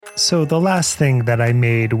So the last thing that I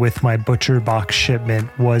made with my ButcherBox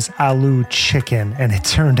shipment was aloo chicken, and it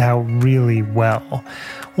turned out really well.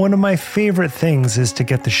 One of my favorite things is to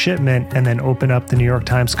get the shipment and then open up the New York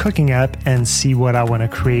Times cooking app and see what I want to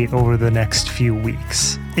create over the next few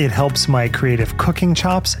weeks. It helps my creative cooking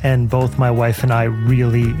chops, and both my wife and I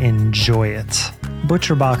really enjoy it.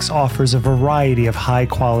 ButcherBox offers a variety of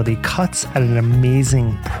high-quality cuts at an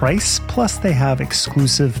amazing price, plus they have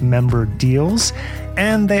exclusive member deals,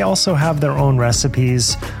 and they also have their own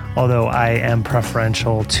recipes, although I am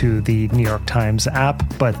preferential to the New York Times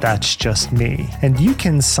app, but that's just me. And you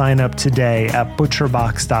can sign up today at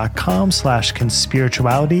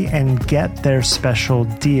butcherbox.com/conspirituality and get their special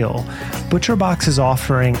deal. ButcherBox is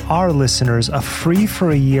offering our listeners a free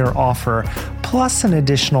for a year offer plus an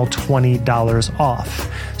additional $20 off.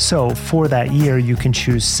 So for that year, you can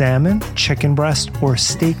choose salmon, chicken breast, or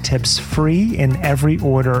steak tips free in every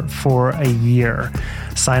order for a year.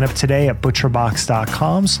 Sign up today at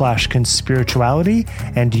butcherbox.com/conspirituality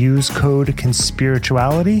and use code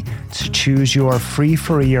conspirituality to choose your free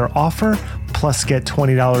for a year offer, plus get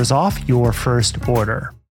 $20 off your first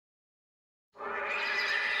order.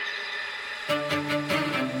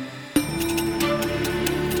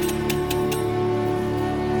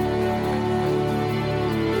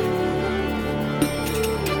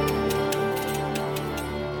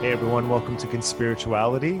 Hey everyone, welcome to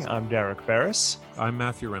Conspirituality. I'm Derek Barris. I'm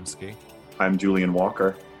Matthew Remski. I'm Julian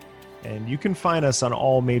Walker. And you can find us on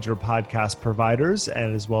all major podcast providers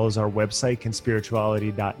and as well as our website,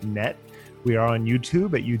 conspirituality.net. We are on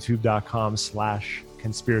YouTube at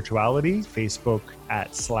youtube.com/conspirituality, Facebook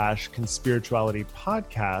at /conspirituality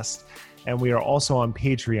podcast. And we are also on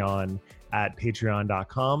Patreon at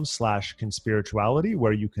patreon.com/conspirituality,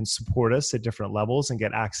 where you can support us at different levels and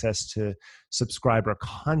get access to subscriber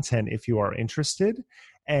content if you are interested.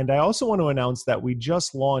 And I also want to announce that we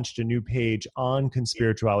just launched a new page on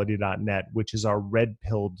conspirituality.net, which is our Red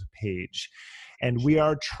Pilled page. And we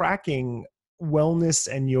are tracking wellness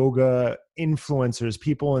and yoga influencers,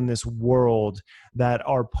 people in this world that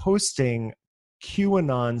are posting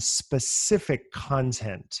QAnon specific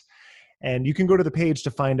content. And you can go to the page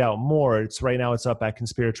to find out more. Right now it's up at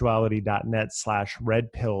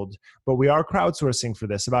conspirituality.net/redpilled. But we are crowdsourcing for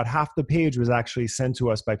this. About half the page was actually sent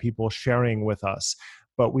to us by people sharing with us.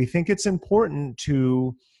 But we think it's important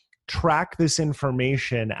to track this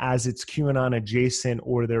information as it's QAnon adjacent,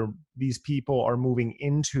 or these people are moving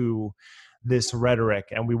into this rhetoric.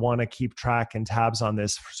 And we want to keep track and tabs on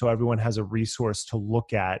this so everyone has a resource to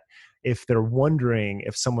look at if they're wondering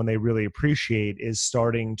if someone they really appreciate is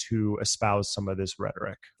starting to espouse some of this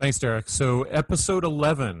rhetoric. Thanks, Derek. So episode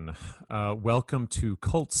 11, welcome to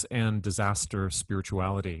Cults and Disaster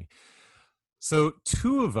Spirituality. So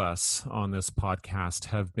two of us on this podcast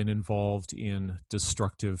have been involved in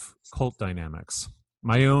destructive cult dynamics.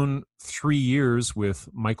 My own 3 years with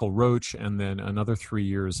Michael Roach and then another 3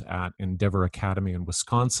 years at Endeavor Academy in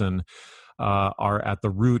Wisconsin are at the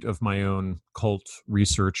root of my own cult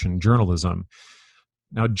research and journalism.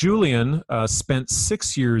 Now, Julian spent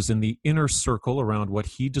 6 years in the inner circle around what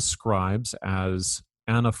he describes as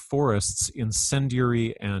Anna Forrest's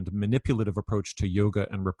incendiary and manipulative approach to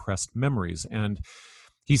yoga and repressed memories. And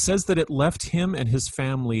he says that it left him and his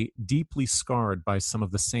family deeply scarred by some of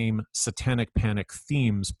the same satanic panic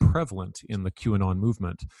themes prevalent in the QAnon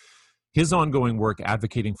movement. His ongoing work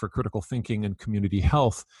advocating for critical thinking and community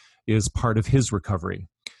health is part of his recovery.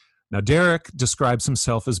 Now, Derek describes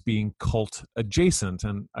himself as being cult adjacent,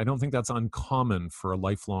 and I don't think that's uncommon for a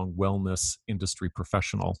lifelong wellness industry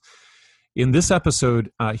professional. In this episode,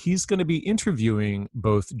 he's going to be interviewing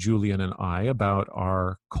both Julian and I about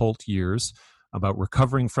our cult years, about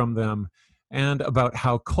recovering from them, and about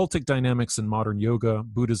how cultic dynamics in modern yoga,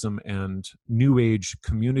 Buddhism, and New Age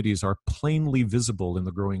communities are plainly visible in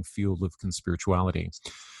the growing field of conspirituality.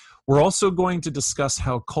 We're also going to discuss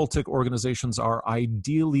how cultic organizations are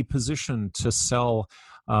ideally positioned to sell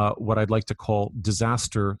what I'd like to call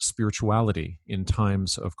disaster spirituality in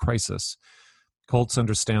times of crisis. Cults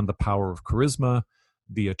understand the power of charisma,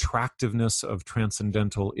 the attractiveness of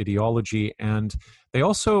transcendental ideology, and they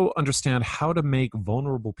also understand how to make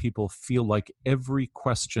vulnerable people feel like every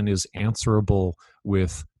question is answerable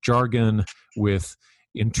with jargon, with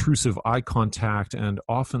intrusive eye contact, and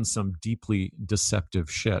often some deeply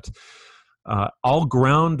deceptive shit. I'll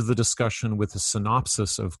ground the discussion with a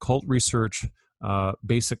synopsis of cult research,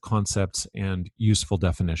 basic concepts, and useful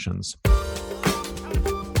definitions.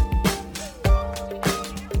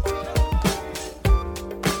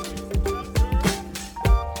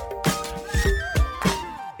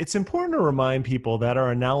 It's important to remind people that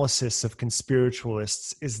our analysis of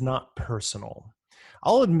conspiritualists is not personal.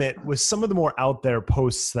 I'll admit, with some of the more out there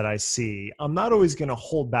posts that I see, I'm not always going to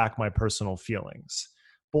hold back my personal feelings.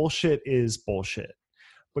 Bullshit is bullshit.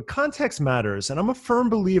 But context matters, and I'm a firm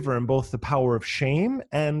believer in both the power of shame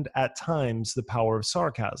and, at times, the power of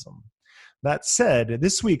sarcasm. That said,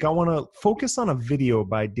 this week I want to focus on a video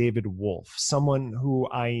by David Wolf, someone who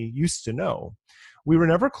I used to know. We were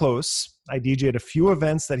never close. I DJ'd a few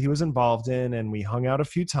events that he was involved in, and we hung out a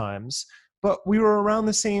few times, but we were around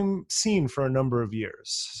the same scene for a number of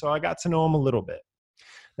years, so I got to know him a little bit.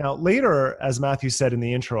 Now, later, as Matthew said in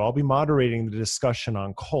the intro, I'll be moderating the discussion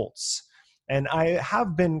on cults. And I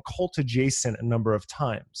have been cult adjacent a number of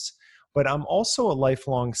times, but I'm also a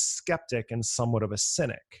lifelong skeptic and somewhat of a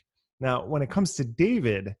cynic. Now, when it comes to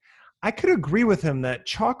David, I could agree with him that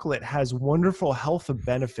chocolate has wonderful health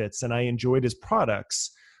benefits and I enjoyed his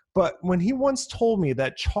products. But when he once told me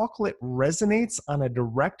that chocolate resonates on a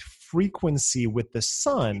direct frequency with the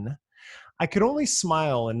sun, I could only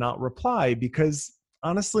smile and not reply because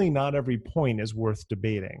honestly, not every point is worth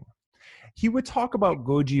debating. He would talk about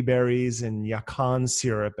goji berries and yakan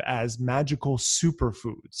syrup as magical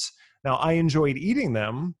superfoods. Now, I enjoyed eating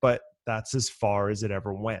them, but that's as far as it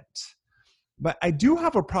ever went. But I do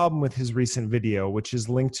have a problem with his recent video, which is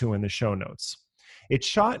linked to in the show notes. It's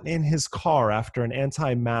shot in his car after an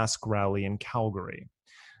anti-mask rally in Calgary.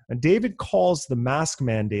 And David calls the mask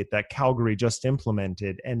mandate that Calgary just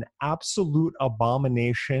implemented an absolute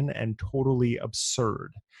abomination and totally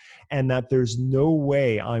absurd, and that there's no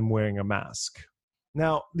way I'm wearing a mask.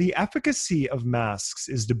 Now, the efficacy of masks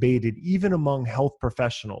is debated even among health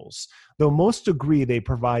professionals, though most agree they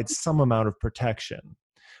provide some amount of protection.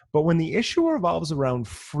 But when the issue revolves around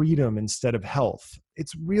freedom instead of health,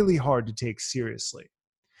 it's really hard to take seriously.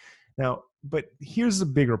 Now, but here's the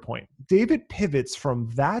bigger point. David pivots from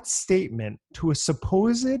that statement to a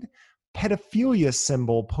supposed pedophilia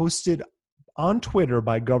symbol posted on Twitter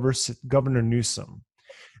by Governor Newsom.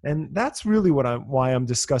 And that's really why I'm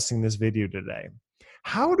discussing this video today.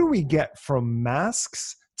 How do we get from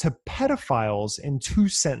masks to pedophiles in 2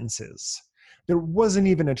 sentences? There wasn't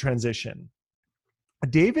even a transition.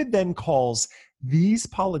 David then calls these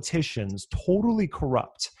politicians totally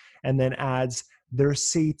corrupt and then adds, they're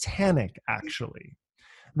satanic, actually.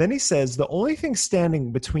 Then he says the only thing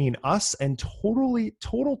standing between us and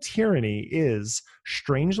total tyranny is,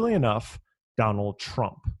 strangely enough, Donald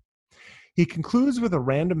Trump. He concludes with a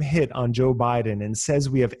random hit on Joe Biden and says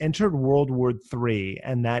we have entered World War III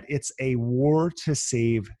and that it's a war to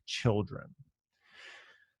save children.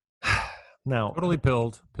 Now, totally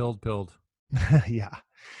pilled. Yeah.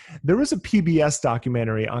 There was a PBS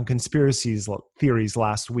documentary on conspiracy theories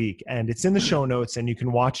last week, and it's in the show notes, and you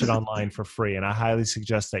can watch it online for free, and I highly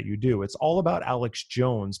suggest that you do. It's all about Alex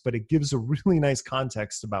Jones, but it gives a really nice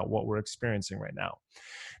context about what we're experiencing right now.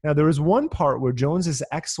 Now, there was one part where Jones's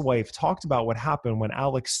ex-wife talked about what happened when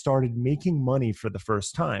Alex started making money for the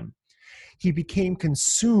first time. He became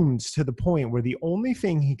consumed to the point where the only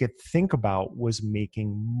thing he could think about was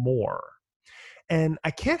making more. And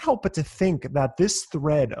I can't help but to think that this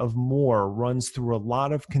thread of more runs through a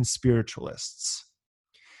lot of conspiritualists.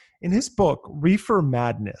 In his book, Reefer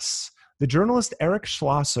Madness, the journalist Eric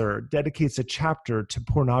Schlosser dedicates a chapter to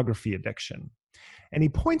pornography addiction. And he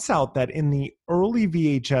points out that in the early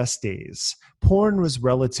VHS days, porn was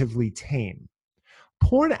relatively tame.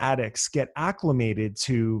 Porn addicts get acclimated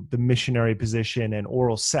to the missionary position and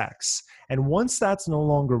oral sex, and once that's no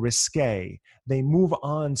longer risque, they move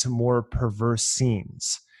on to more perverse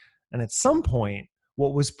scenes. And at some point,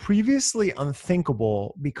 what was previously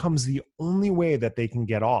unthinkable becomes the only way that they can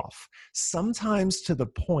get off, sometimes to the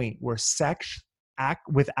point where sex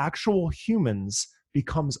with actual humans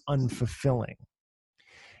becomes unfulfilling.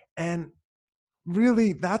 And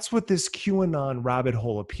really, that's what this QAnon rabbit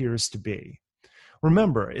hole appears to be.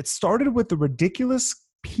 Remember, it started with the ridiculous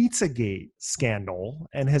Pizzagate scandal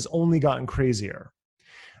and has only gotten crazier.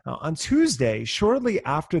 On Tuesday, shortly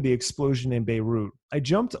after the explosion in Beirut, I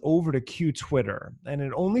jumped over to Q Twitter, and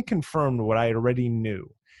it only confirmed what I already knew.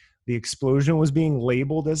 The explosion was being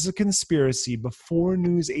labeled as a conspiracy before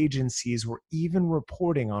news agencies were even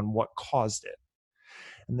reporting on what caused it.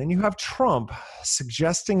 And then you have Trump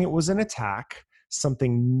suggesting it was an attack,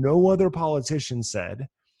 something no other politician said,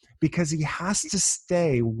 because he has to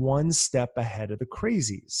stay one step ahead of the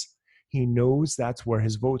crazies. He knows that's where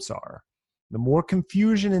his votes are. The more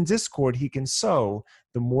confusion and discord he can sow,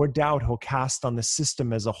 the more doubt he'll cast on the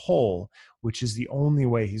system as a whole, which is the only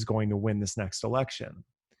way he's going to win this next election.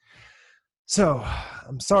 So,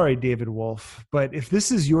 I'm sorry, David Wolf, but if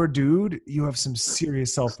this is your dude, you have some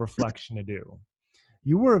serious self-reflection to do.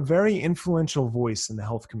 You were a very influential voice in the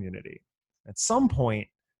health community. At some point,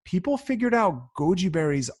 people figured out goji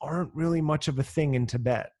berries aren't really much of a thing in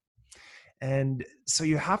Tibet. And so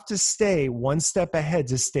you have to stay one step ahead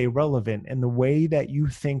to stay relevant in the way that you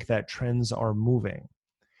think that trends are moving.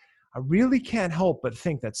 I really can't help but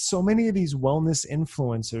think that so many of these wellness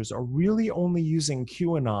influencers are really only using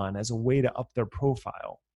QAnon as a way to up their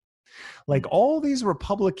profile. Like all these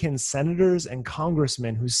Republican senators and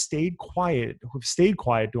congressmen who've stayed quiet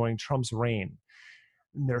during Trump's reign,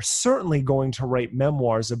 they're certainly going to write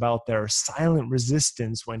memoirs about their silent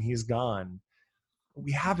resistance when he's gone.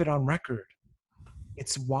 We have it on record.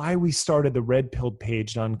 It's why we started the Red Pill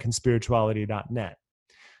page on conspirituality.net.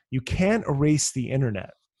 You can't erase the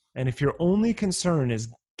internet. And if your only concern is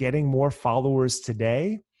getting more followers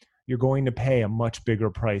today, you're going to pay a much bigger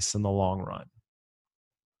price in the long run.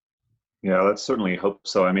 Yeah, let's certainly hope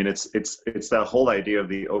so. I mean, it's that whole idea of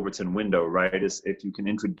the Overton window, right? Is if you can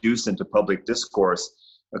introduce into public discourse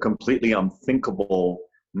a completely unthinkable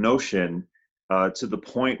notion to the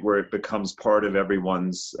point where it becomes part of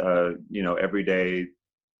everyone's, everyday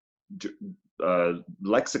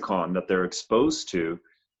lexicon that they're exposed to,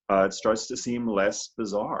 it starts to seem less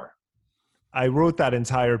bizarre. I wrote that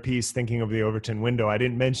entire piece thinking of the Overton window. I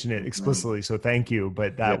didn't mention it explicitly, so thank you.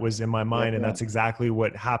 But that was in my mind, and that's exactly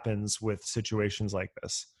what happens with situations like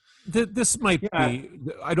this. This might be,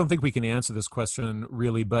 I don't think we can answer this question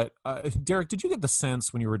really, but Derek, did you get the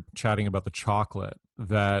sense when you were chatting about the chocolate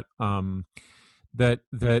that that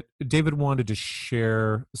David wanted to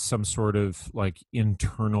share some sort of like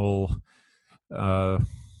internal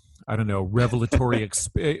revelatory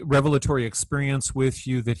experience with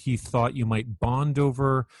you that he thought you might bond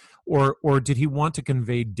over, or did he want to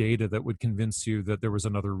convey data that would convince you that there was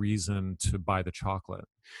another reason to buy the chocolate?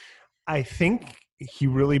 I think he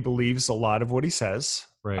really believes a lot of what he says.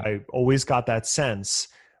 Right. I always got that sense.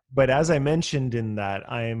 But as I mentioned in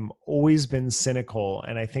that, I'm always been cynical.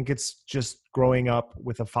 And I think it's just growing up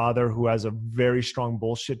with a father who has a very strong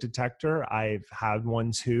bullshit detector. I've had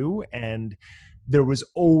one too. And there was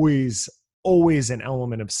always an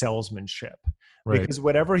element of salesmanship. Right. Because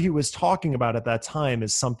whatever he was talking about at that time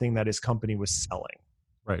is something that his company was selling.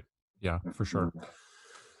 Right. Yeah, for sure.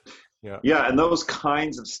 Yeah, and those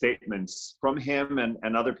kinds of statements from him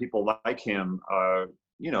and other people like him,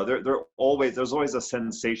 there's always a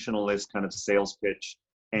sensationalist kind of sales pitch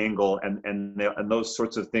angle, and those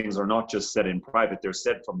sorts of things are not just said in private; they're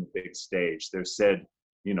said from the big stage. They're said,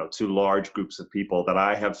 to large groups of people that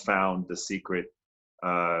I have found the secret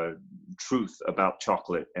truth about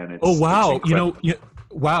chocolate. And it's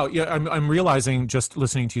I'm realizing just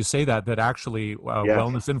listening to you say that actually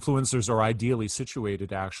wellness influencers are ideally situated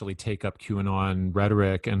to actually take up QAnon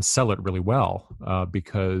rhetoric and sell it really well,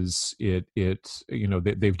 because they've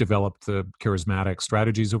developed the charismatic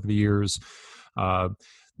strategies over the years.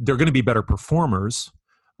 They're going to be better performers.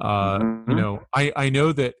 I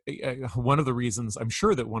know that one of the reasons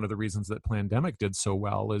that Plandemic did so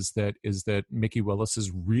well is that Mickey Willis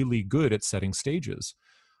is really good at setting stages,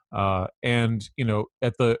 and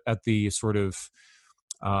at the sort of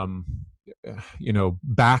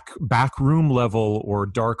back room level or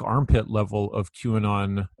dark armpit level of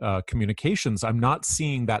QAnon communications, I'm not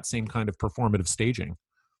seeing that same kind of performative staging.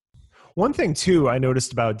 One thing too I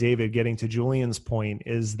noticed about David, getting to Julian's point,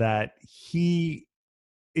 is that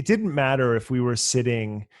it didn't matter if we were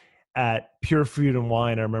sitting at Pure Food and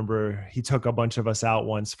Wine. I remember he took a bunch of us out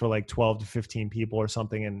once for like 12 to 15 people or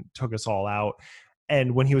something and took us all out.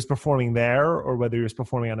 And when he was performing there, or whether he was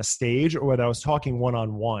performing on a stage, or whether I was talking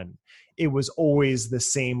one-on-one, it was always the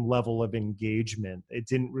same level of engagement. It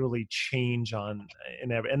didn't really change and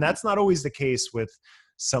that's not always the case with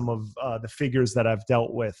some of the figures that I've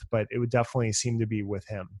dealt with, but it would definitely seem to be with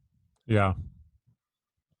him. Yeah.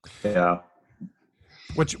 Yeah.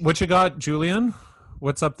 What you got, Julian?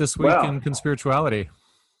 What's up this week in conspirituality?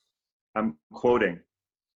 I'm quoting: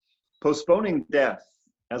 "Postponing death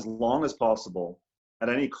as long as possible at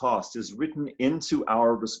any cost is written into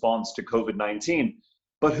our response to COVID-19.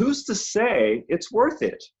 But who's to say it's worth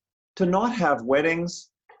it to not have weddings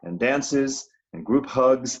and dances and group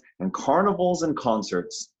hugs and carnivals and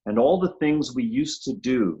concerts and all the things we used to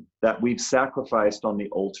do that we've sacrificed on the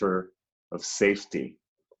altar of safety?"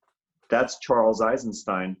 That's Charles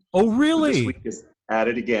Eisenstein. Oh, really? This week is at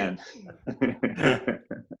it again.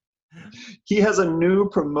 He has a new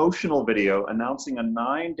promotional video announcing a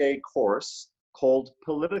 9-day course called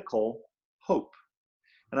Political Hope.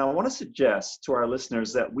 And I want to suggest to our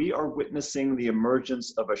listeners that we are witnessing the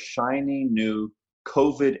emergence of a shiny new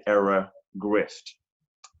COVID-era grift.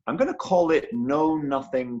 I'm going to call it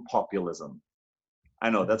know-nothing populism. I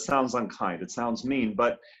know that sounds unkind, it sounds mean,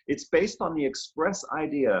 but it's based on the express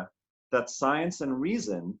idea that science and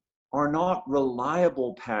reason are not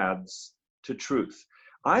reliable paths to truth.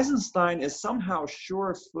 Eisenstein is somehow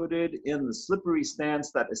sure-footed in the slippery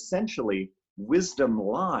stance that essentially wisdom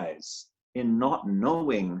lies in not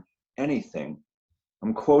knowing anything.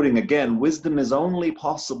 I'm quoting again, wisdom is only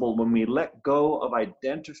possible when we let go of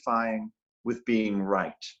identifying with being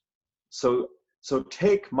right. So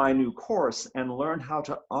take my new course and learn how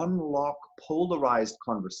to unlock polarized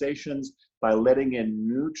conversations by letting in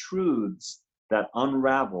new truths that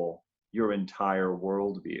unravel your entire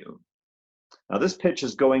worldview. Now, this pitch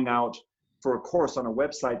is going out for a course on a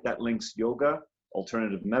website that links yoga,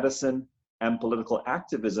 alternative medicine, and political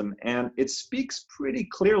activism, and it speaks pretty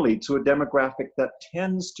clearly to a demographic that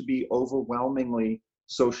tends to be overwhelmingly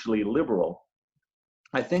socially liberal.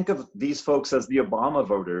 I think of these folks as the Obama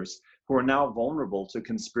voters who are now vulnerable to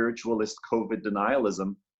conspiritualist COVID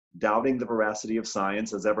denialism, doubting the veracity of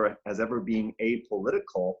science as ever being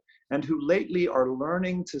apolitical, and who lately are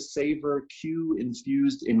learning to savor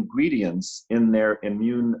Q-infused ingredients in their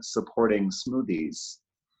immune-supporting smoothies.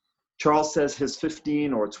 Charles says his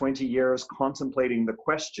 15 or 20 years contemplating the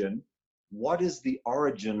question, what is the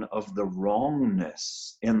origin of the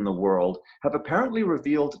wrongness in the world, have apparently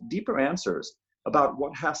revealed deeper answers about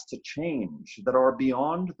what has to change that are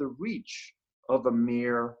beyond the reach of a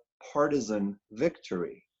mere partisan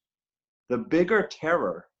victory. The bigger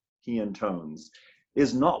terror, he intones,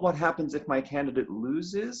 is not what happens if my candidate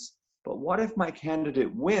loses, but what if my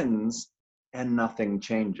candidate wins and nothing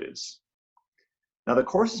changes? Now, the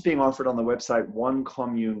course is being offered on the website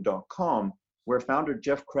onecommune.com, where founder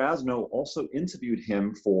Jeff Krasno also interviewed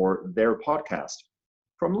him for their podcast.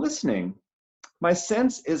 From listening, my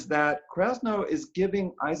sense is that Krasno is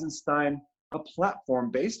giving Eisenstein a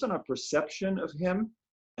platform based on a perception of him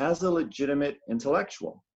as a legitimate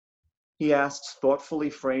intellectual. He asks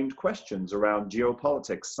thoughtfully framed questions around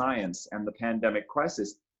geopolitics, science, and the pandemic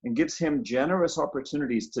crisis, and gives him generous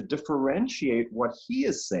opportunities to differentiate what he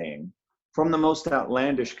is saying from the most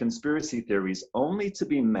outlandish conspiracy theories, only to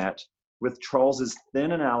be met with Charles's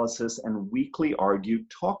thin analysis and weakly argued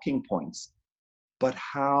talking points. But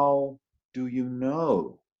how do you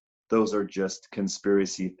know those are just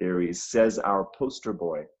conspiracy theories, says our poster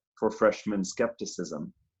boy for freshman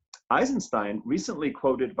skepticism. Eisenstein, recently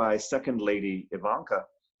quoted by Second Lady Ivanka,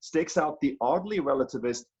 stakes out the oddly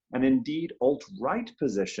relativist and indeed alt-right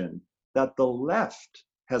position that the left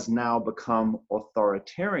has now become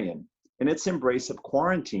authoritarian in its embrace of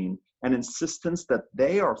quarantine and insistence that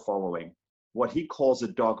they are following what he calls a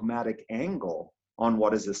dogmatic angle on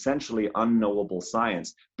what is essentially unknowable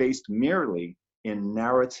science, based merely in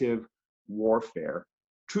narrative warfare.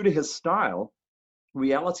 True to his style,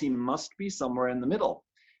 reality must be somewhere in the middle.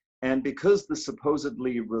 And because the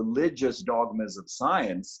supposedly religious dogmas of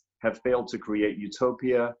science have failed to create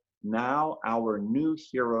utopia, now our new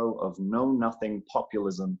hero of know-nothing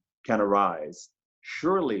populism can arise.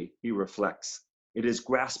 Surely, he reflects, it is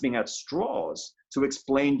grasping at straws to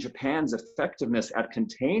explain Japan's effectiveness at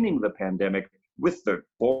containing the pandemic with the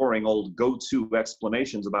boring old go-to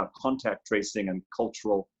explanations about contact tracing and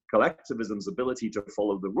cultural collectivism's ability to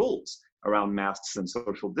follow the rules around masks and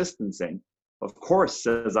social distancing. Of course,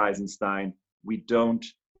 says Eisenstein, we don't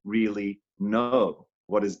really know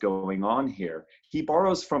what is going on here. He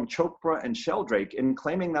borrows from Chopra and Sheldrake in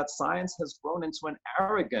claiming that science has grown into an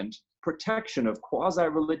arrogant protection of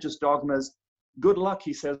quasi-religious dogmas. Good luck,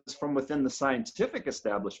 he says, from within the scientific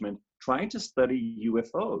establishment trying to study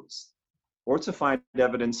UFOs or to find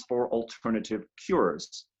evidence for alternative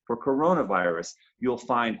cures for coronavirus. You'll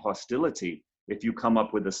find hostility if you come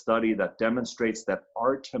up with a study that demonstrates that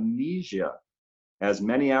Artemisia, as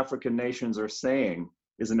many African nations are saying,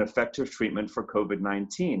 is an effective treatment for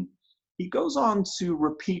COVID-19. He goes on to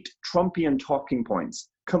repeat Trumpian talking points,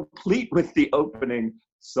 complete with the opening,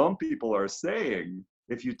 some people are saying,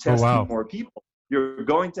 if you test more people, you're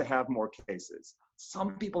going to have more cases.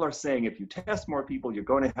 Some people are saying if you test more people, you're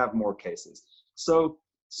going to have more cases. So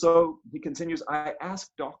he continues, I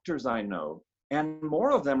ask doctors I know, and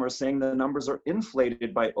more of them are saying the numbers are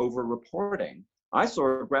inflated by over-reporting. I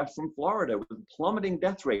saw a graph from Florida with plummeting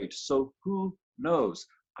death rate, so who knows?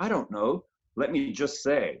 I don't know. Let me just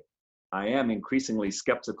say, I am increasingly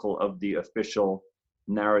skeptical of the official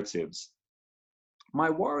narratives. My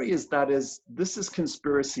worry is that this is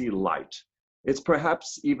conspiracy light. It's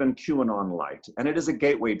perhaps even QAnon light, and it is a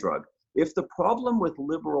gateway drug. If the problem with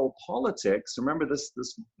liberal politics, remember this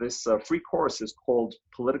free course is called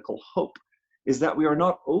Political Hope, is that we are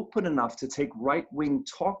not open enough to take right-wing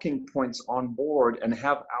talking points on board and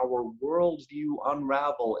have our worldview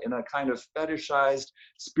unravel in a kind of fetishized,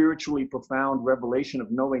 spiritually profound revelation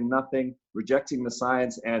of knowing nothing, rejecting the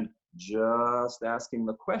science, and just asking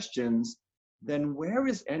the questions, then where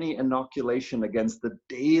is any inoculation against the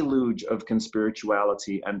deluge of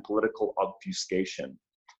conspirituality and political obfuscation?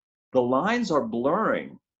 The lines are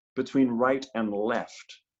blurring between right and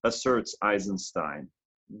left, asserts Eisenstein.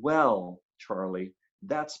 Well, Charlie,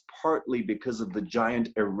 that's partly because of the giant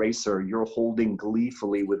eraser you're holding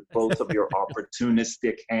gleefully with both of your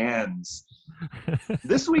opportunistic hands.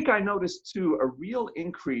 This week, I noticed, too, a real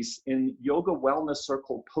increase in yoga wellness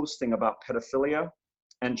circle posting about pedophilia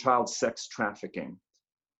and child sex trafficking.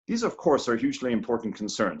 These, of course, are hugely important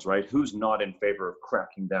concerns, right? Who's not in favor of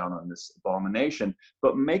cracking down on this abomination?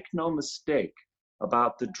 But make no mistake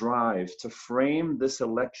about the drive to frame this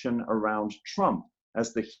election around Trump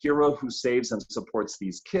as the hero who saves and supports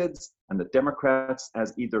these kids, and the Democrats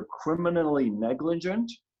as either criminally negligent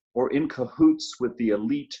or in cahoots with the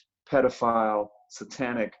elite, pedophile,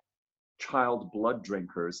 satanic child blood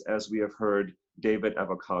drinkers, as we have heard David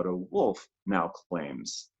Avocado Wolf now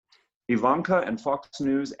claims. Ivanka and Fox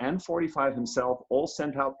News and 45 himself all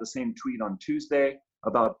sent out the same tweet on Tuesday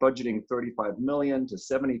about budgeting $35 million to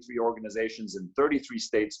 73 organizations in 33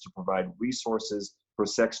 states to provide resources for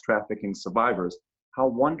sex trafficking survivors. How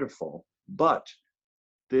wonderful. But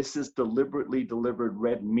this is deliberately delivered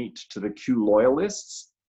red meat to the Q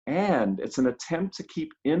loyalists, and it's an attempt to keep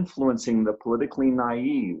influencing the politically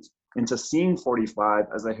naive into seeing 45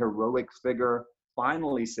 as a heroic figure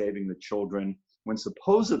finally saving the children, when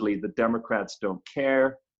supposedly the Democrats don't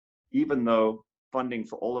care, even though funding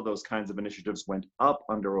for all of those kinds of initiatives went up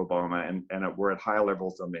under Obama and we're at higher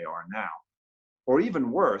levels than they are now. Or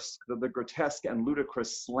even worse, the grotesque and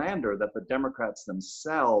ludicrous slander that the Democrats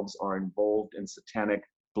themselves are involved in satanic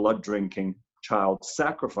blood-drinking child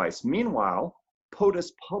sacrifice. Meanwhile,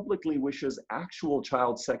 POTUS publicly wishes actual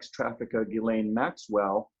child sex trafficker Ghislaine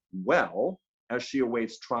Maxwell well as she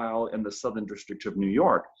awaits trial in the Southern District of New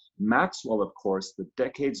York. Maxwell, of course, the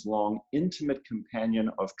decades-long intimate companion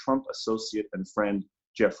of Trump associate and friend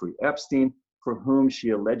Jeffrey Epstein, for whom she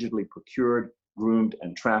allegedly procured, groomed,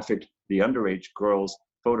 and trafficked the underage girls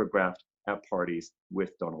photographed at parties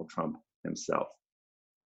with Donald Trump himself.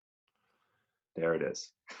 There it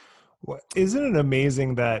is. Well, isn't it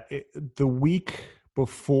amazing that the week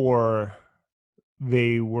before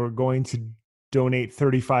they were going to donate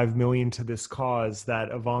 $35 million to this cause, that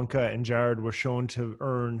Ivanka and Jared were shown to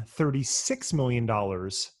earn $36 million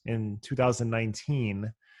in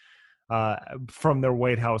 2019 from their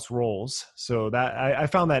White House roles. So that I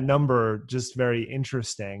found that number just very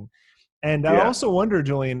interesting. And I also wonder,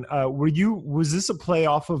 Julian, was this a play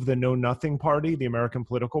off of the Know Nothing Party, the American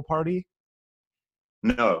political party?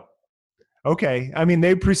 No. Okay. I mean,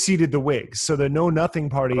 they preceded the Whigs. So the Know Nothing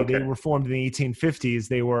Party, They were formed in the 1850s.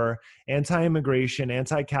 They were anti-immigration,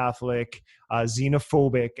 anti-Catholic,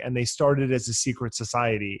 xenophobic, and they started as a secret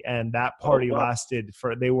society. And that party lasted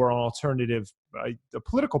they were an alternative, a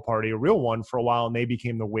political party, a real one for a while, and they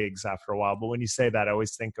became the Whigs after a while. But when you say that, I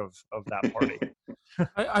always think of that party.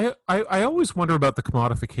 I always wonder about the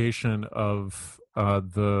commodification of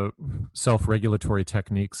the self-regulatory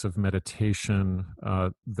techniques of meditation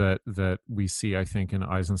that we see, I think, in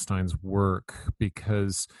Eisenstein's work,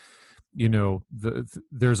 because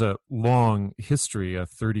there's a long history, a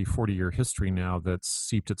 30, 40-year history now, that's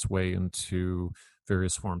seeped its way into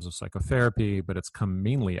various forms of psychotherapy, but it's come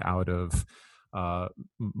mainly out of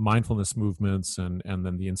mindfulness movements and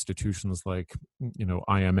then the institutions like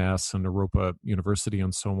IMS and Europa University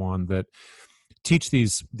and so on, that teach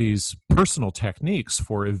these personal techniques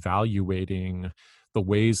for evaluating the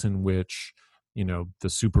ways in which the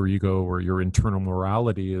superego or your internal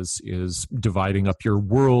morality is dividing up your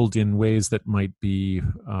world in ways that might be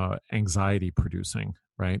anxiety producing,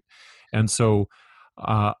 right? And so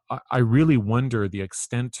I really wonder the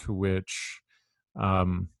extent to which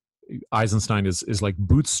Eisenstein is like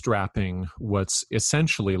bootstrapping what's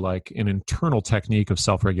essentially like an internal technique of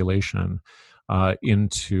self-regulation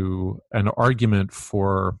into an argument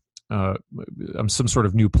for some sort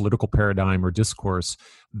of new political paradigm or discourse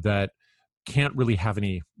that can't really have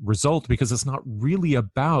any result, because it's not really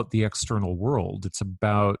about the external world. It's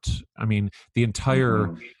about, the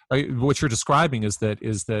entire, what you're describing is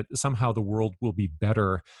that somehow the world will be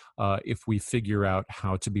better if we figure out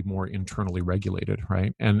how to be more internally regulated,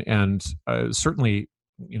 right? And certainly,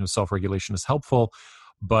 self-regulation is helpful,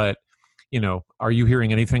 but, are you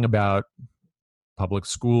hearing anything about public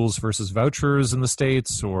schools versus vouchers in the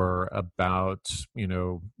States, or about,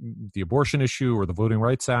 the abortion issue or the Voting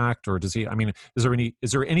Rights Act? Or is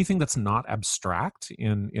there anything that's not abstract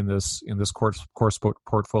in this course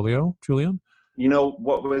portfolio, Julian?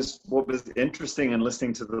 What was interesting in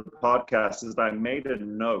listening to the podcast is that I made a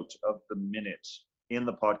note of the minute in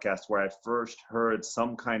the podcast where I first heard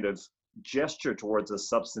some kind of gesture towards a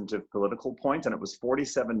substantive political point, and it was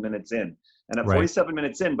 47 minutes in. And at 47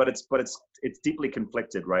 minutes in, but it's deeply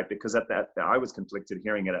conflicted, right? Because at that, I was conflicted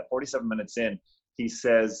hearing it. At 47 minutes in, he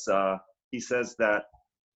says that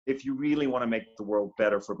if you really want to make the world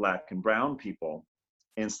better for Black and brown people,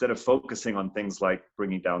 instead of focusing on things like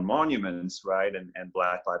bringing down monuments, right, and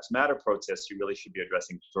Black Lives Matter protests, you really should be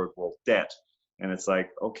addressing third world debt. And it's like,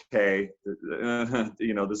 okay,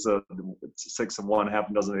 this is a 6 of one, half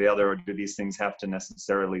a dozen of the other. Or do these things have to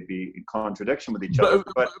necessarily be in contradiction with each other?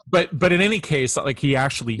 But in any case, like he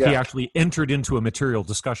actually entered into a material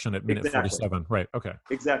discussion at minute 47. Right. Okay.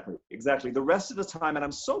 Exactly. The rest of the time, and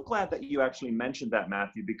I'm so glad that you actually mentioned that,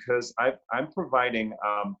 Matthew, because I'm providing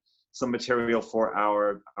some material for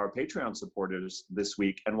our Patreon supporters this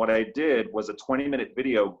week. And what I did was a 20-minute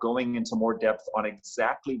video going into more depth on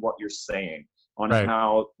exactly what you're saying, on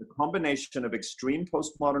how the combination of extreme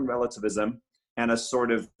postmodern relativism and a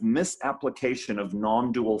sort of misapplication of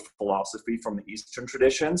non-dual philosophy from the Eastern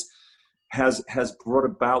traditions has brought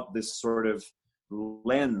about this sort of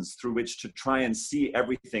lens through which to try and see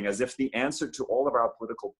everything as if the answer to all of our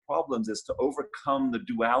political problems is to overcome the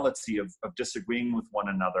duality of disagreeing with one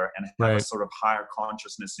another and have a sort of higher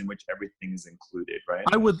consciousness in which everything is included, right?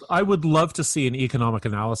 I would love to see an economic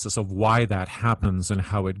analysis of why that happens and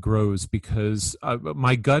how it grows, because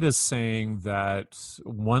my gut is saying that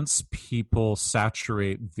once people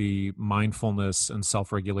saturate the mindfulness and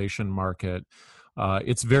self-regulation market,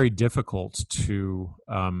 it's very difficult to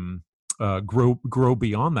grow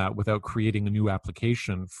beyond that without creating a new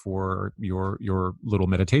application for your little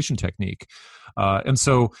meditation technique. And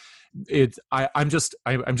so I'm just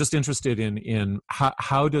interested in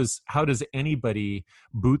how does anybody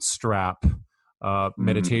bootstrap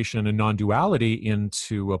meditation and non-duality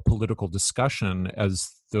into a political discussion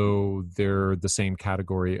as though they're the same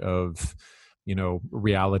category of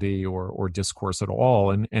reality or discourse at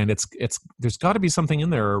all. And it's there's got to be something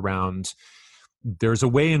in there around. There's a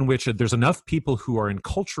way in which there's enough people who are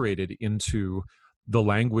enculturated into the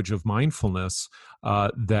language of mindfulness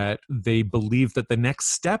that they believe that the next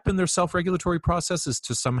step in their self-regulatory process is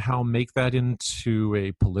to somehow make that into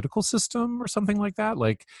a political system or something like that.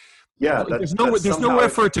 Like, there's nowhere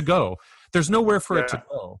for it to go. There's nowhere for it to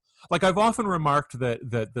go. Like, I've often remarked that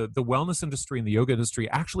the wellness industry and the yoga industry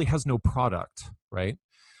actually has no product, right?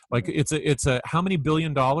 Like it's a how many $1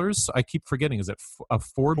 billion? I keep forgetting. Is it a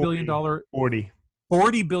 $4 billion?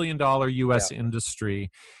 $40 billion U.S.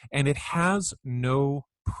 industry, and it has no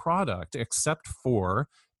product except for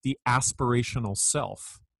the aspirational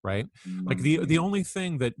self, right? Like the only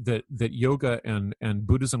thing that yoga and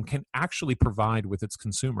Buddhism can actually provide with its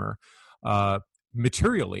consumer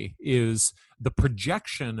materially is the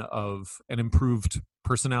projection of an improved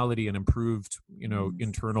personality and improved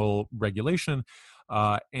internal regulation.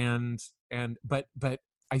 But I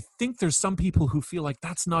think there's some people who feel like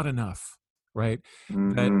that's not enough, right?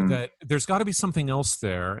 That there's got to be something else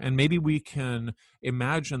there, and maybe we can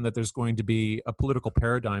imagine that there's going to be a political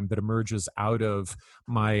paradigm that emerges out of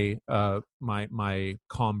my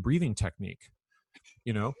calm breathing technique.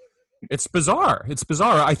 It's bizarre.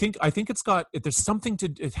 I think it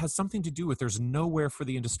has something to do with there's nowhere for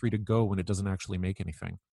the industry to go when it doesn't actually make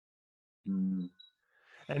anything.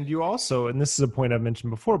 And you also, and this is a point I've mentioned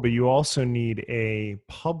before, but you also need a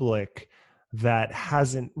public that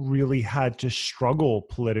hasn't really had to struggle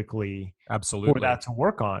politically for that to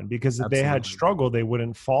work on. Because if they had struggled, they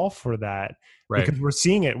wouldn't fall for that. Right. Because we're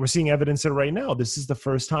seeing it. We're seeing evidence of it right now. This is the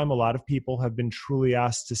first time a lot of people have been truly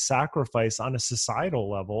asked to sacrifice on a societal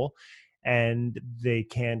level, and they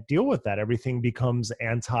can't deal with that. Everything becomes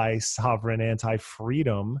anti-sovereign,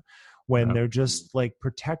 anti-freedom, when they're just like,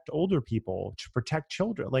 protect older people, to protect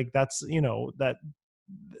children. Like that's, that.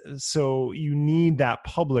 So you need that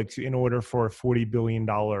public in order for a $40 billion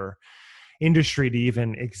industry to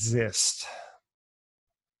even exist.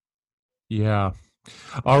 Yeah.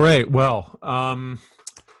 All right. Well,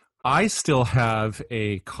 I still have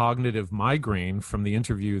a cognitive migraine from the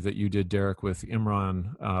interview that you did, Derek, with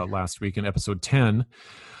Imran last week in episode 10.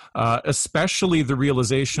 Especially the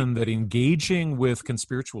realization that engaging with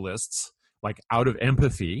conspiritualists, like out of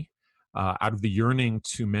empathy, out of the yearning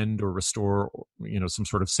to mend or restore, some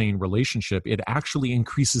sort of sane relationship, it actually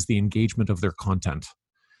increases the engagement of their content.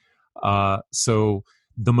 So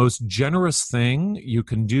the most generous thing you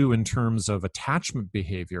can do in terms of attachment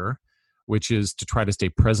behavior, which is to try to stay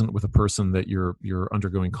present with a person that you're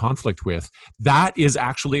undergoing conflict with, that is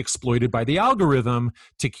actually exploited by the algorithm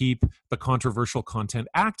to keep the controversial content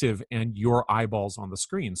active and your eyeballs on the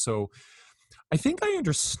screen. So I think I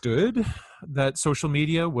understood that social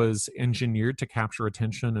media was engineered to capture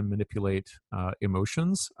attention and manipulate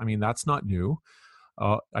emotions. I mean, that's not new.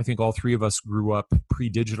 I think all three of us grew up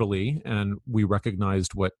pre-digitally, and we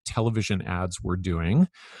recognized what television ads were doing.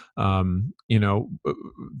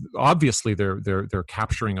 Obviously, they're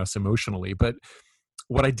capturing us emotionally. But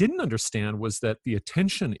what I didn't understand was that the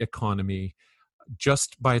attention economy,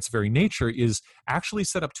 just by its very nature, is actually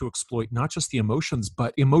set up to exploit not just the emotions,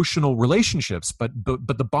 but emotional relationships, but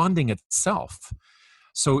the bonding itself.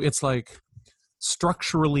 So it's like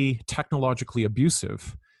structurally, technologically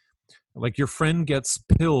abusive. Like your friend gets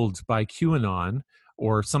pilled by QAnon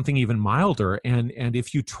or something even milder, and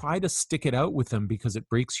if you try to stick it out with them because it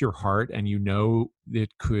breaks your heart and you know it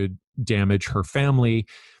could damage her family,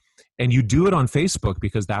 and you do it on Facebook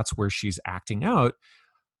because that's where she's acting out,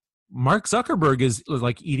 Mark Zuckerberg is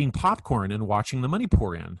like eating popcorn and watching the money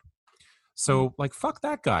pour in. So like, fuck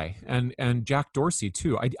that guy. And Jack Dorsey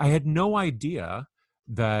too. I had no idea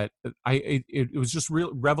that it was just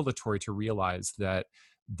real revelatory to realize that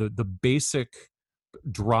the basic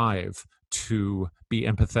drive to be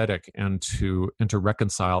empathetic and to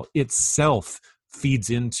reconcile itself feeds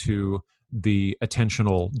into the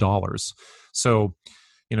attentional dollars. So,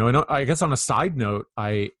 and I guess on a side note,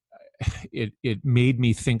 it made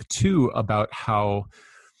me think too about how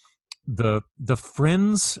the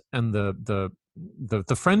friends and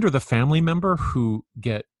the friend or the family member who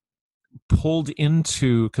get pulled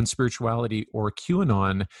into conspirituality or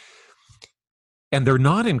QAnon, and they're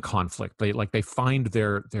not in conflict. They find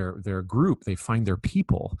their group, they find their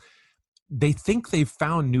people. They think they've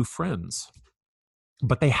found new friends,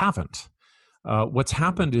 but they haven't. What's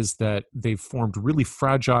happened is that they've formed really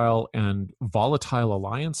fragile and volatile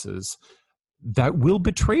alliances that will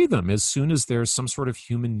betray them as soon as there's some sort of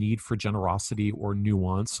human need for generosity or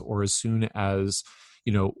nuance, or as soon as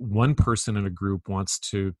one person in a group wants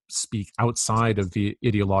to speak outside of the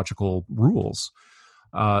ideological rules.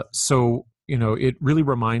 So it really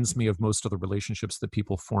reminds me of most of the relationships that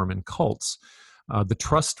people form in cults. The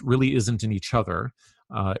trust really isn't in each other.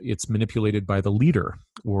 It's manipulated by the leader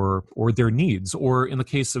or their needs. Or in the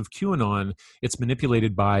case of QAnon, it's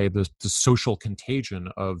manipulated by the social contagion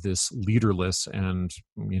of this leaderless and,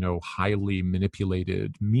 highly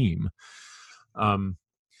manipulated meme.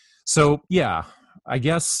 So, yeah, I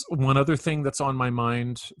guess one other thing that's on my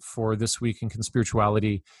mind for this week in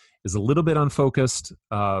conspirituality is a little bit unfocused,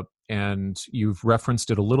 and you've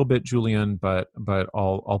referenced it a little bit, Julian, but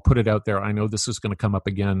I'll put it out there. I know this is going to come up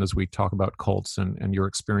again as we talk about cults and your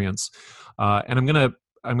experience, and I'm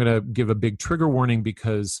gonna give a big trigger warning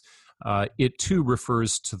because it too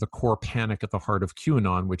refers to the core panic at the heart of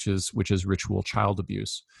QAnon, which is ritual child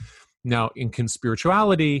abuse. Now, in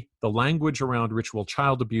conspirituality, the language around ritual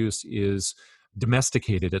child abuse is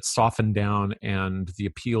domesticated, it's softened down, and the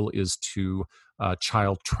appeal is to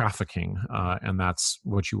child trafficking, and that's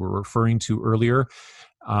what you were referring to earlier.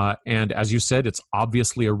 And as you said, it's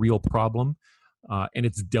obviously a real problem, and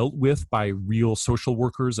it's dealt with by real social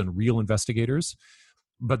workers and real investigators.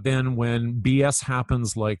 But then when BS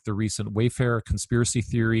happens, like the recent Wayfair conspiracy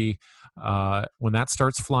theory, when that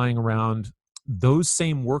starts flying around, those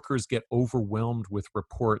same workers get overwhelmed with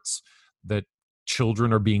reports that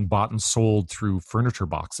children are being bought and sold through furniture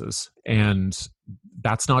boxes, and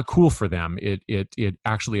that's not cool for them. It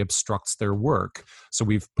actually obstructs their work. So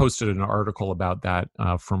we've posted an article about that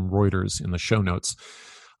from Reuters in the show notes.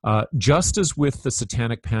 Just as with the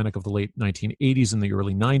satanic panic of the late 1980s and the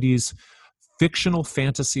early 90s, fictional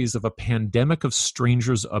fantasies of a pandemic of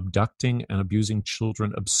strangers abducting and abusing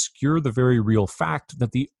children obscure the very real fact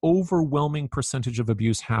that the overwhelming percentage of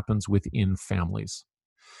abuse happens within families.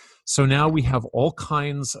 So now we have all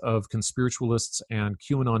kinds of conspiritualists and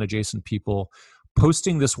QAnon adjacent people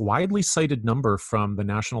posting this widely cited number from the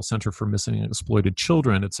National Center for Missing and Exploited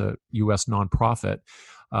Children. It's a U.S. nonprofit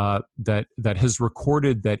that has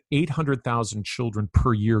recorded that 800,000 children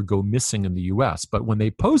per year go missing in the U.S. But when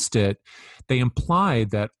they post it, they imply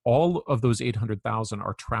that all of those 800,000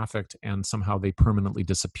 are trafficked and somehow they permanently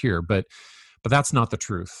disappear. But that's not the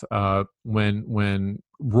truth. When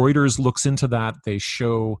Reuters looks into that, they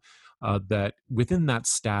show that within that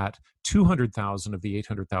stat, 200,000 of the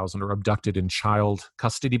 800,000 are abducted in child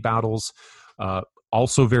custody battles.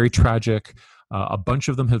 Also very tragic. A bunch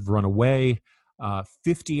of them have run away.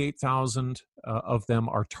 58,000 of them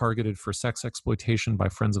are targeted for sex exploitation by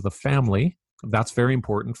friends of the family. That's very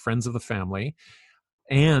important, friends of the family.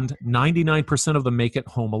 And 99% of them make it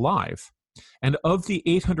home alive. And of the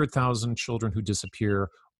 800,000 children who disappear,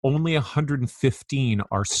 only 115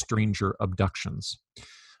 are stranger abductions.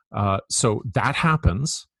 So that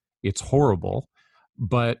happens. It's horrible.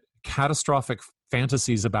 But catastrophic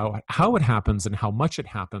fantasies about how it happens and how much it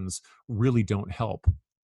happens really don't help.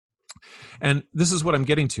 And this is what I'm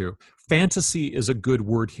getting to. Fantasy is a good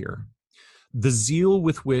word here. The zeal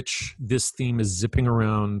with which this theme is zipping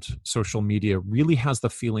around social media really has the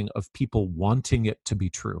feeling of people wanting it to be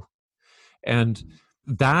true. And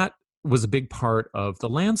that was a big part of the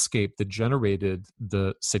landscape that generated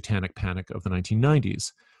the satanic panic of the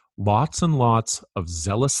 1990s. Lots and lots of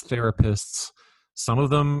zealous therapists, some of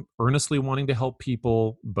them earnestly wanting to help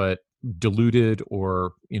people, but deluded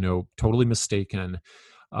or, totally mistaken,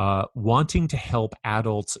 wanting to help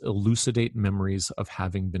adults elucidate memories of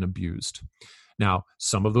having been abused. Now,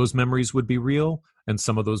 some of those memories would be real, and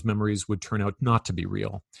some of those memories would turn out not to be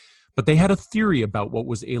real. But they had a theory about what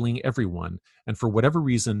was ailing everyone, and for whatever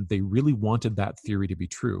reason, they really wanted that theory to be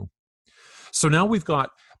true. So now we've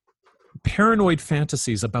got paranoid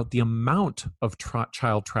fantasies about the amount of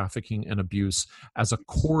child trafficking and abuse as a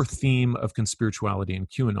core theme of conspirituality and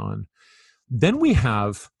QAnon. Then we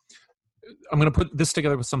have, I'm going to put this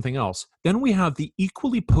together with something else. Then we have the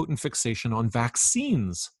equally potent fixation on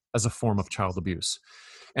vaccines as a form of child abuse.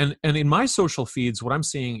 And in my social feeds, what I'm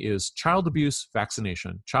seeing is child abuse,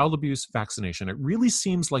 vaccination, child abuse, vaccination. It really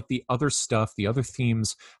seems like the other stuff, the other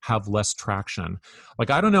themes have less traction. Like,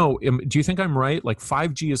 I don't know, do you think I'm right? Like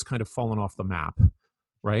 5G has kind of fallen off the map,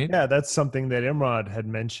 right? Yeah, that's something that Imran had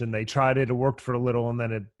mentioned. They tried it worked for a little, and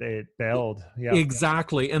then it failed. Yeah,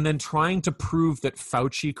 exactly. And then trying to prove that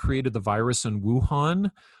Fauci created the virus in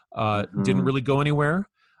Wuhan didn't really go anywhere.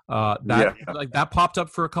 That popped up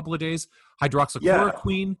for a couple of days.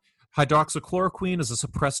 Hydroxychloroquine is a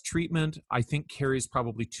suppressed treatment. I think carries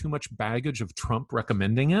probably too much baggage of Trump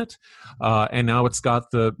recommending it, and now it's got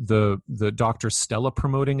the Dr. Stella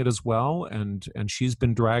promoting it as well, and she's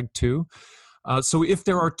been dragged too. So if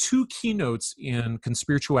there are two keynotes in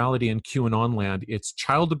conspirituality and QAnon land, it's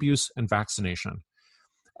child abuse and vaccination.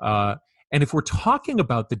 And if we're talking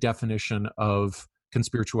about the definition of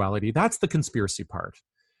conspirituality, that's the conspiracy part.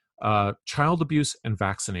 Child abuse and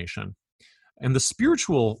vaccination. And the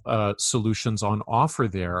spiritual solutions on offer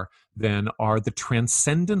there then are the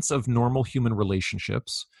transcendence of normal human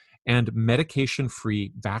relationships and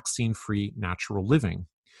medication-free, vaccine-free natural living.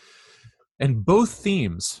 And both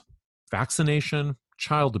themes, vaccination,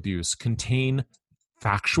 child abuse, contain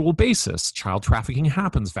factual basis. Child trafficking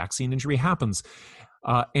happens, vaccine injury happens.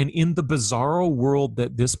 And in the bizarro world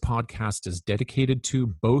that this podcast is dedicated to,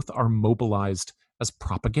 both are mobilized as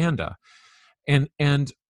propaganda. And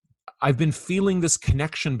I've been feeling this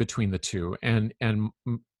connection between the two, and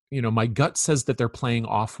my gut says that they're playing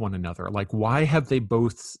off one another. Like, why have they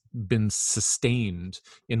both been sustained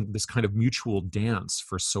in this kind of mutual dance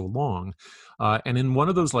for so long? And in one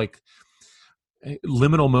of those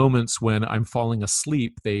liminal moments when I'm falling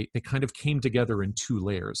asleep, they kind of came together in two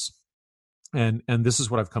layers, and this is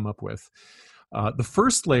what I've come up with. The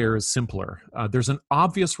first layer is simpler. There's an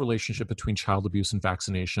obvious relationship between child abuse and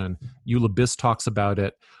vaccination. Eula Biss talks about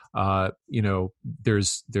it.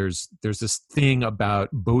 There's this thing about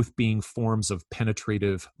both being forms of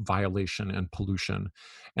penetrative violation and pollution.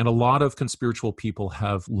 And a lot of conspiritual people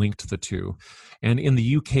have linked the two. And in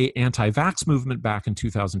the UK anti-vax movement back in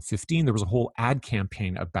 2015, there was a whole ad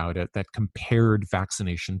campaign about it that compared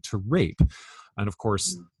vaccination to rape. And of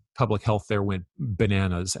course, public health there went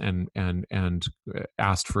bananas and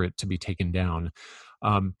asked for it to be taken down.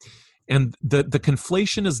 And the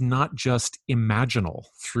conflation is not just imaginal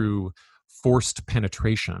through forced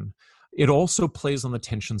penetration. It also plays on the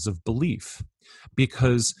tensions of belief,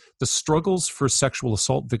 because the struggles for sexual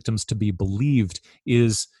assault victims to be believed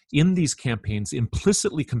is, in these campaigns,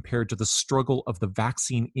 implicitly compared to the struggle of the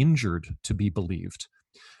vaccine injured to be believed.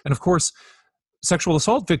 And of course, sexual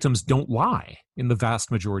assault victims don't lie in the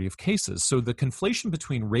vast majority of cases. So the conflation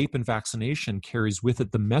between rape and vaccination carries with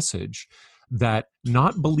it the message that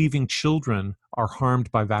not believing children are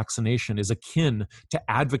harmed by vaccination is akin to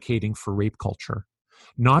advocating for rape culture.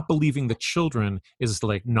 Not believing the children is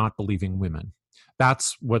like not believing women.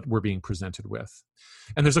 That's what we're being presented with.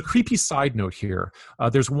 And there's a creepy side note here.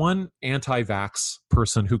 There's one anti-vax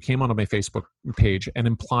person who came onto my Facebook page and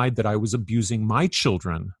implied that I was abusing my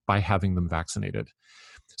children by having them vaccinated.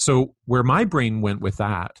 So where my brain went with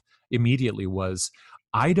that immediately was,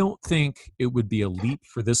 I don't think it would be a leap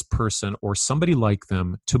for this person or somebody like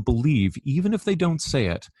them to believe, even if they don't say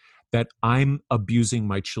it, that I'm abusing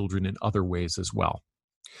my children in other ways as well.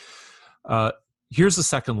 Here's the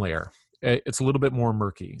second layer. It's a little bit more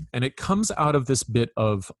murky, and it comes out of this bit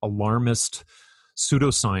of alarmist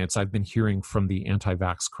pseudoscience I've been hearing from the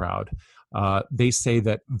anti-vax crowd. they say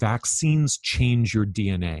that vaccines change your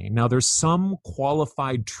DNA. Now, there's some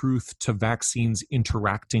qualified truth to vaccines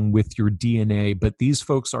interacting with your DNA, but these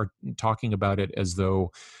folks are talking about it as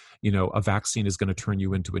though, a vaccine is going to turn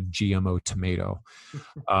you into a GMO tomato.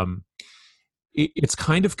 It's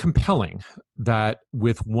kind of compelling that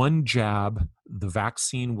with one jab, the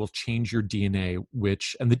vaccine will change your DNA,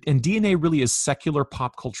 and DNA really is secular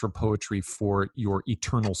pop culture poetry for your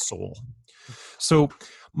eternal soul. So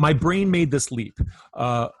my brain made this leap.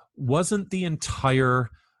 Wasn't the entire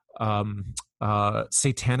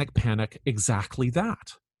satanic panic exactly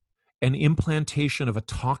that? An implantation of a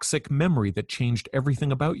toxic memory that changed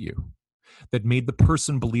everything about you, that made the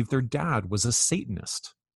person believe their dad was a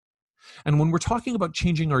Satanist. And when we're talking about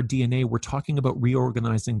changing our DNA, we're talking about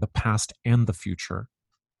reorganizing the past and the future.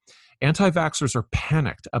 Anti-vaxxers are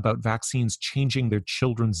panicked about vaccines changing their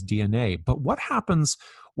children's DNA. But what happens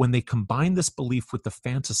when they combine this belief with the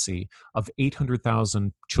fantasy of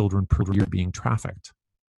 800,000 children per year being trafficked?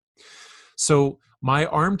 So my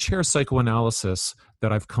armchair psychoanalysis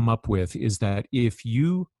that I've come up with is that if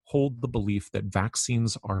you hold the belief that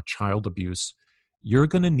vaccines are child abuse, you're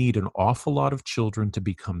going to need an awful lot of children to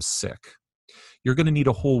become sick. You're going to need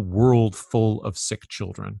a whole world full of sick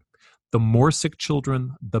children. The more sick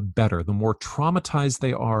children, the better. The more traumatized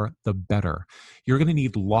they are, the better. You're going to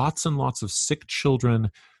need lots and lots of sick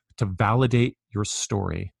children to validate your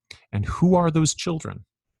story. And who are those children?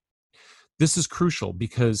 This is crucial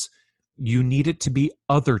because you need it to be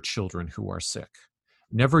other children who are sick,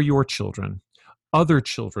 never your children. Other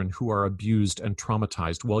children who are abused and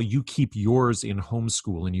traumatized while you keep yours in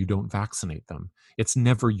homeschool and you don't vaccinate them. It's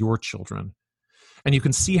never your children. And you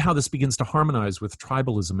can see how this begins to harmonize with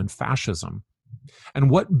tribalism and fascism. And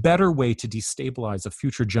what better way to destabilize a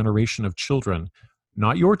future generation of children,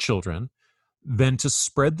 not your children, than to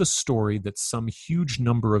spread the story that some huge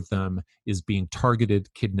number of them is being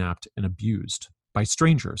targeted, kidnapped, and abused by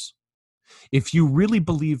strangers. If you really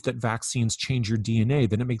believe that vaccines change your DNA,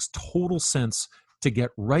 then it makes total sense to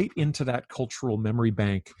get right into that cultural memory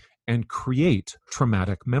bank and create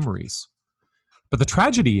traumatic memories. But the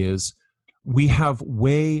tragedy is we have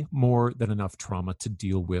way more than enough trauma to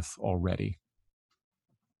deal with already.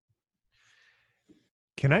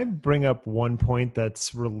 Can I bring up one point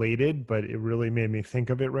that's related, but it really made me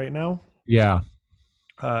think of it right now? Yeah.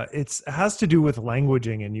 It has to do with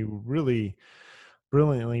languaging, and you really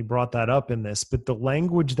brilliantly brought that up in this, but the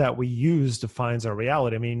language that we use defines our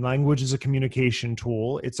reality. I mean, language is a communication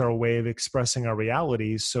tool. It's our way of expressing our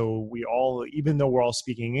reality. So we all, even though we're all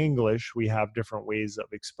speaking English, we have different ways of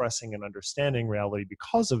expressing and understanding reality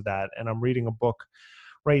because of that. And I'm reading a book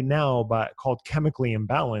right now called Chemically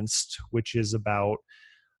Imbalanced, which is about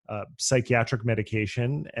psychiatric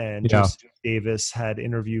medication. And Joseph Davis had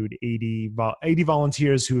interviewed 80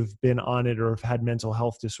 volunteers who have been on it or have had mental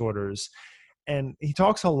health disorders. And he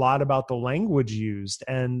talks a lot about the language used,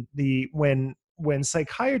 and when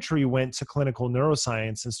psychiatry went to clinical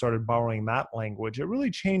neuroscience and started borrowing that language, it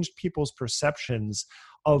really changed people's perceptions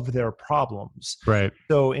of their problems. Right.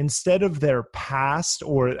 So instead of their past,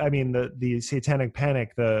 or I mean, the satanic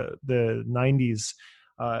panic, the 90s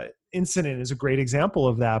incident is a great example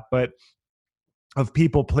of that, but of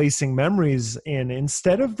people placing memories in,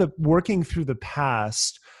 instead of working through the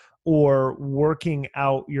past or working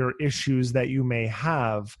out your issues that you may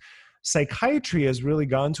have, psychiatry has really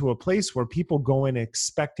gone to a place where people go in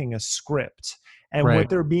expecting a script. And Right. what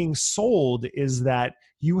they're being sold is that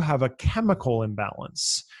you have a chemical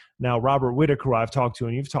imbalance. Now, Robert Whitaker, who I've talked to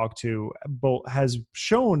and you've talked to, both has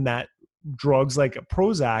shown that drugs like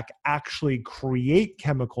Prozac actually create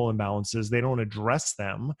chemical imbalances. They don't address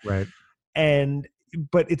them. Right.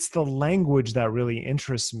 But it's the language that really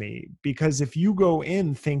interests me, because if you go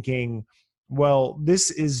in thinking, well,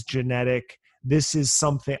 this is genetic, this is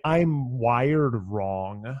something I'm wired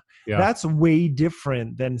wrong, that's way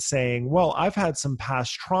different than saying, well, I've had some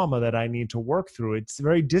past trauma that I need to work through. It's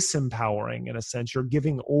very disempowering in a sense. You're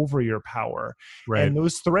giving over your power. Right. And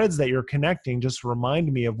those threads that you're connecting just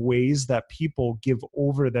remind me of ways that people give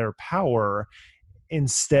over their power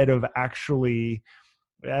instead of actually,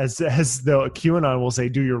 as the QAnon will say,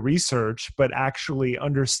 do your research, but actually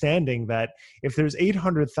understanding that if there's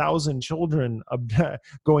 800,000 children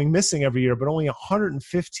going missing every year, but only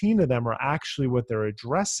 115 of them are actually what they're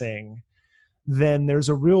addressing, then there's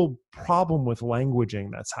a real problem with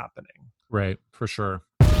languaging that's happening. Right, for sure.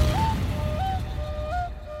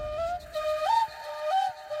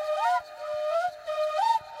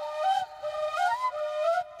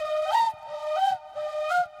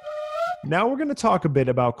 Now we're going to talk a bit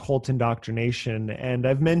about cult indoctrination. And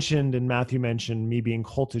I've mentioned, and Matthew mentioned, me being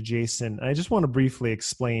cult adjacent. And I just want to briefly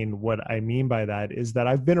explain what I mean by that is that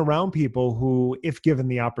I've been around people who, if given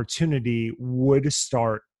the opportunity, would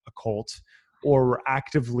start a cult or were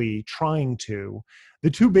actively trying to. The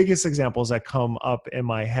two biggest examples that come up in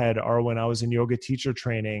my head are when I was in yoga teacher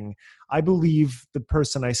training. I believe the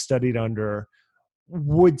person I studied under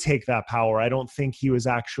would take that power. I don't think he was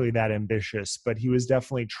actually that ambitious, but he was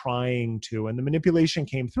definitely trying to. And the manipulation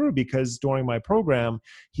came through because during my program,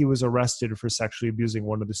 he was arrested for sexually abusing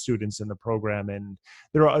one of the students in the program. And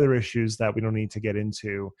there are other issues that we don't need to get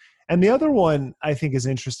into. And the other one I think is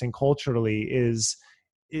interesting culturally is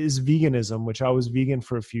veganism, which I was vegan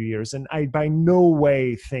for a few years. And I by no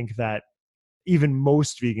way think that even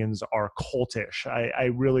most vegans are cultish.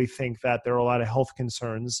 I really think that there are a lot of health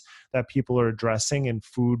concerns that people are addressing and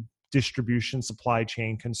food distribution, supply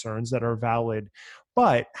chain concerns that are valid.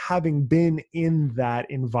 But having been in that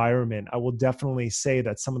environment, I will definitely say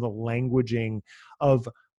that some of the languaging of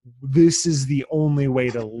this is the only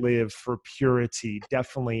way to live for purity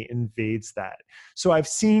definitely invades that. So I've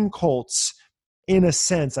seen cults. In a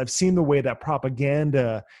sense, I've seen the way that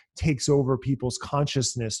propaganda takes over people's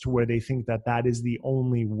consciousness to where they think that that is the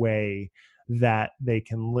only way that they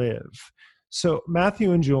can live. So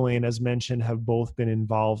Matthew and Julian, as mentioned, have both been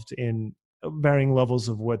involved in varying levels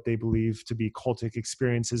of what they believe to be cultic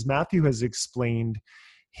experiences. Matthew has explained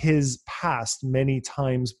his past many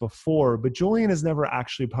times before, but Julian has never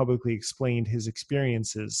actually publicly explained his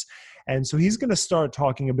experiences. And so he's going to start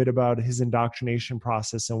talking a bit about his indoctrination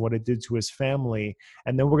process and what it did to his family.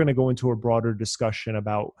 And then we're going to go into a broader discussion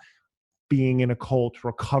about being in a cult,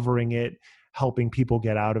 recovering it, helping people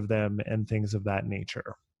get out of them, and things of that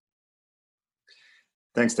nature.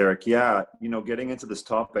 Thanks, Derek. Yeah, getting into this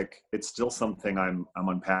topic, it's still something I'm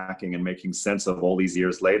unpacking and making sense of all these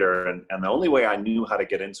years later. And the only way I knew how to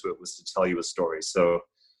get into it was to tell you a story. So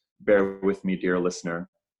bear with me, dear listener.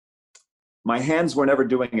 My hands were never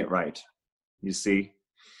doing it right, you see.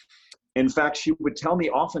 In fact, she would tell me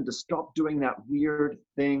often to stop doing that weird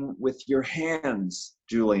thing with your hands,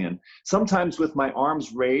 Julian. Sometimes with my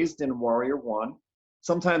arms raised in Warrior One,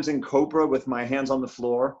 sometimes in Cobra with my hands on the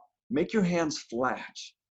floor. Make your hands flat.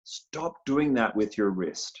 Stop doing that with your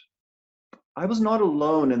wrist. I was not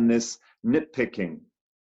alone in this nitpicking.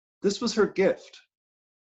 This was her gift.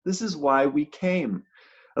 This is why we came.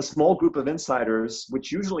 A small group of insiders,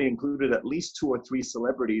 which usually included at least 2 or 3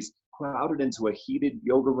 celebrities, crowded into a heated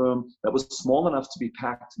yoga room that was small enough to be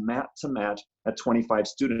packed mat to mat at 25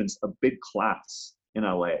 students, a big class in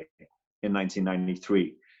LA in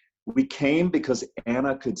 1993. We came because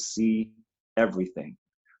Anna could see everything.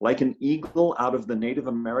 Like an eagle out of the Native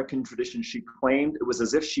American tradition, she claimed it was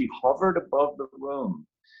as if she hovered above the room,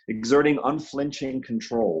 exerting unflinching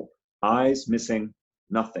control, eyes missing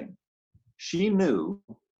nothing. She knew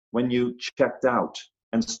when you checked out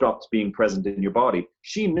and stopped being present in your body.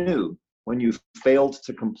 She knew when you failed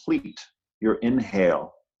to complete your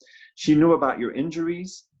inhale. She knew about your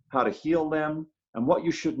injuries, how to heal them, and what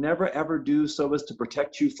you should never ever do so as to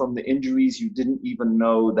protect you from the injuries you didn't even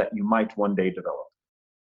know that you might one day develop.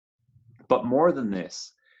 But more than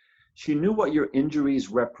this, she knew what your injuries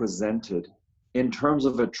represented in terms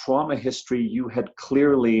of a trauma history you had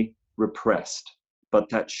clearly repressed, but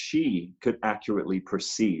that she could accurately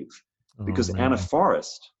perceive, because Anna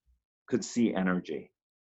Forrest could see energy.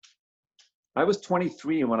 I was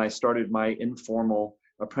 23 when I started my informal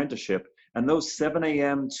apprenticeship, and those 7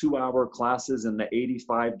 a.m. 2-hour classes in the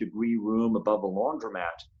 85-degree room above a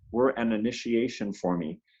laundromat were an initiation for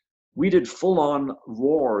me. We did full-on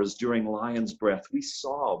roars during Lion's Breath. We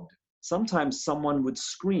sobbed. Sometimes someone would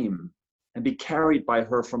scream and be carried by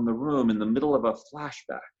her from the room in the middle of a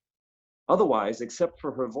flashback. Otherwise, except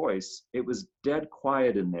for her voice, it was dead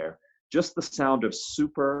quiet in there, just the sound of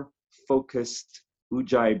super focused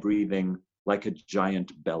Ujjayi breathing like a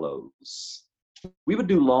giant bellows. We would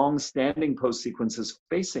do long standing pose sequences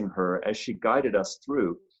facing her as she guided us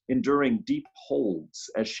through, enduring deep holds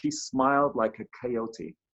as she smiled like a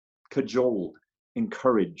coyote, cajoled,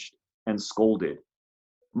 encouraged, and scolded.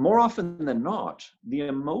 More often than not, the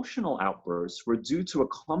emotional outbursts were due to a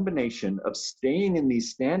combination of staying in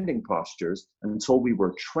these standing postures until we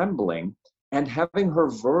were trembling and having her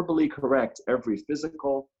verbally correct every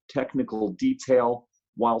physical, technical detail,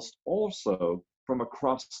 whilst also from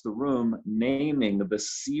across the room naming the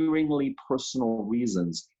searingly personal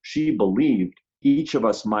reasons she believed each of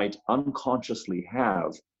us might unconsciously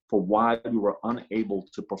have for why we were unable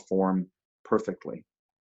to perform perfectly.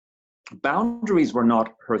 Boundaries were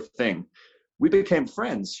not her thing. We became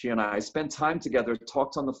friends, she and I, spent time together,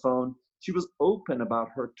 talked on the phone, She was open about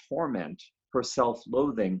her torment, her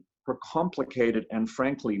self-loathing, her complicated and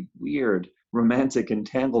frankly weird romantic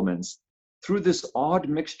entanglements. Through this odd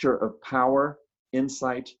mixture of power,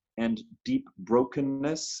 insight, and deep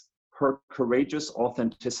brokenness, her courageous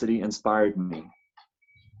authenticity inspired me.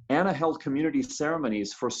 Anna held community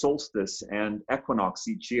ceremonies for solstice and equinox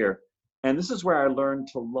each year, and this is where I learned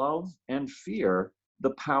to love and fear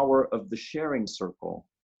the power of the sharing circle.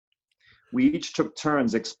 We each took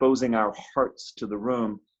turns exposing our hearts to the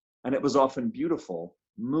room, and it was often beautiful,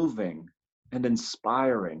 moving, and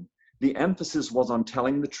inspiring. The emphasis was on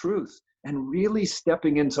telling the truth and really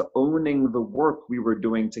stepping into owning the work we were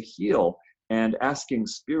doing to heal and asking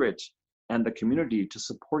Spirit and the community to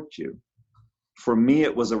support you. For me,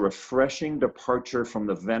 it was a refreshing departure from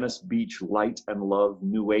the Venice Beach light and love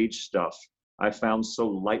New Age stuff I found so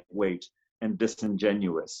lightweight and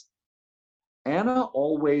disingenuous. Anna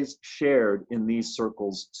always shared in these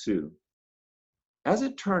circles too. As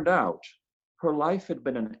it turned out, her life had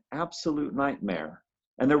been an absolute nightmare,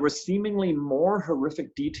 and there were seemingly more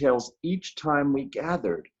horrific details each time we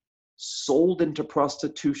gathered. Sold into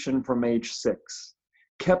prostitution from age 6,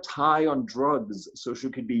 kept high on drugs so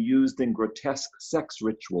she could be used in grotesque sex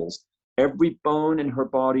rituals, every bone in her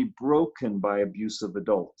body broken by abusive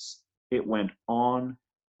adults. It went on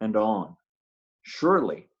and on.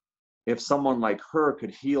 Surely, if someone like her could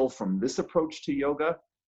heal from this approach to yoga,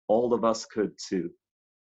 all of us could too.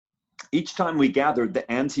 Each time we gathered,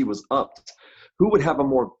 the ante was upped. Who would have a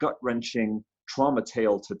more gut-wrenching trauma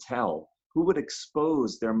tale to tell? Who would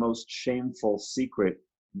expose their most shameful secret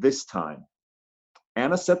this time?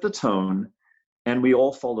 Anna set the tone, and we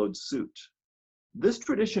all followed suit. This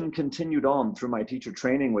tradition continued on through my teacher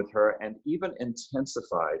training with her and even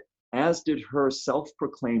intensified, as did her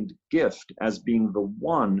self-proclaimed gift as being the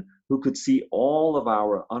one who could see all of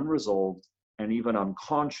our unresolved and even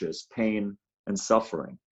unconscious pain and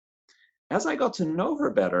suffering. As I got to know her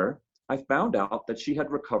better, I found out that she had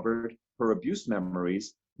recovered her abuse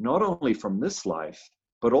memories, not only from this life,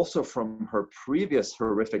 but also from her previous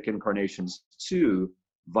horrific incarnations too,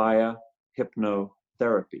 via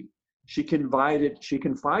hypnotherapy. She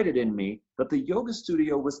confided in me that the yoga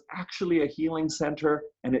studio was actually a healing center,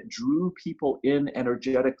 and it drew people in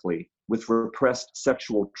energetically with repressed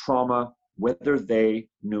sexual trauma, whether they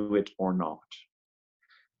knew it or not.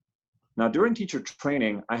 Now, during teacher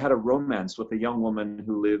training, I had a romance with a young woman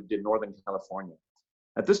who lived in Northern California.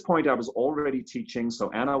 At this point, I was already teaching,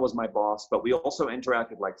 so Anna was my boss, but we also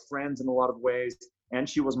interacted like friends in a lot of ways, and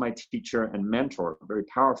she was my teacher and mentor, a very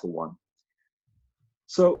powerful one.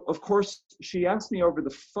 So, of course, she asked me over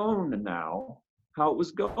the phone now how it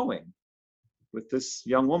was going with this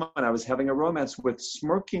young woman I was having a romance with,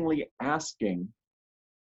 smirkingly asking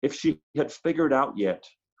if she had figured out yet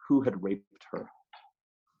who had raped her.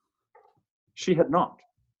 She had not.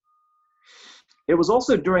 It was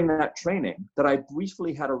also during that training that I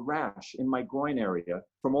briefly had a rash in my groin area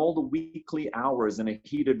from all the weekly hours in a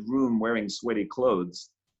heated room wearing sweaty clothes.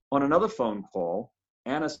 On another phone call,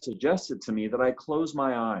 Anna suggested to me that I close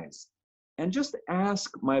my eyes and just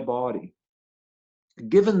ask my body,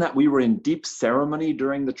 given that we were in deep ceremony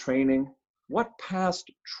during the training, what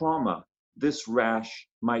past trauma this rash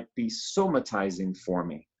might be somatizing for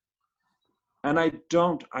me. And I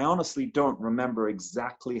honestly don't remember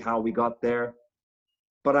exactly how we got there,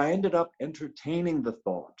 but I ended up entertaining the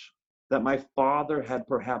thought that my father had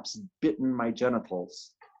perhaps bitten my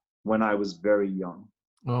genitals when I was very young.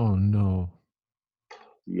 Oh, no.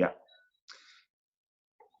 Yeah.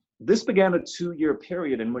 This began a 2-year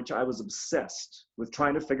period in which I was obsessed with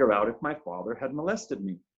trying to figure out if my father had molested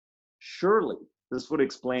me. Surely this would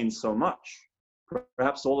explain so much.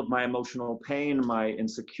 Perhaps all of my emotional pain, my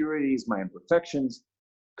insecurities, my imperfections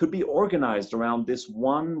could be organized around this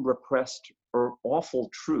one repressed or awful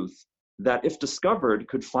truth that, if discovered,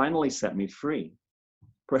 could finally set me free.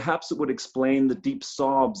 Perhaps it would explain the deep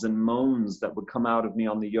sobs and moans that would come out of me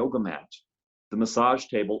on the yoga mat, the massage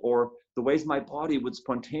table, or the ways my body would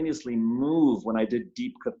spontaneously move when I did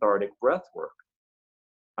deep cathartic breath work.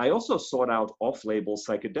 I also sought out off-label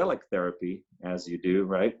psychedelic therapy, as you do,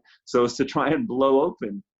 right? So as to try and blow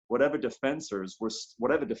open whatever defenses were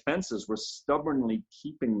stubbornly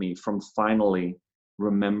keeping me from finally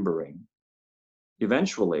remembering.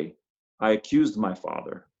 Eventually, I accused my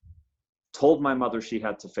father, told my mother she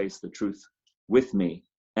had to face the truth with me,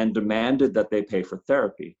 and demanded that they pay for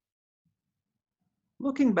therapy.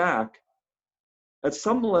 Looking back, at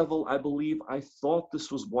some level, I believe I thought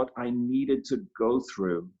this was what I needed to go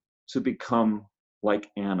through to become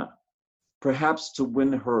like Anna, perhaps to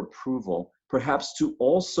win her approval, perhaps to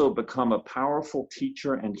also become a powerful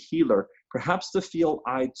teacher and healer, perhaps to feel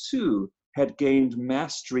I too had gained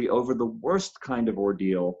mastery over the worst kind of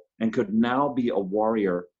ordeal and could now be a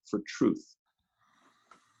warrior for truth.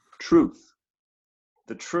 Truth.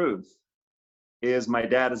 The truth is my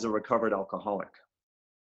dad is a recovered alcoholic.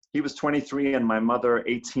 He was 23 and my mother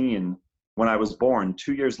 18 when I was born.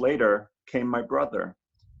 2 years later came my brother.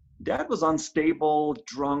 Dad was unstable,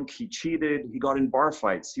 drunk, he cheated, he got in bar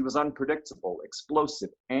fights. He was unpredictable,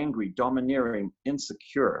 explosive, angry, domineering,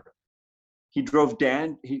 insecure. He drove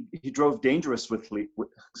dangerously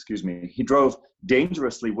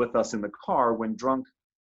with us in the car when drunk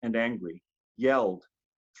and angry, yelled,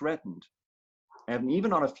 threatened, and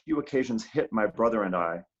even on a few occasions hit my brother and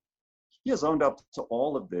I. He has owned up to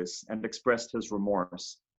all of this and expressed his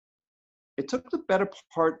remorse. It took the better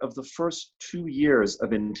part of the first 2 years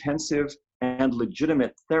of intensive and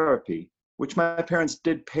legitimate therapy, which my parents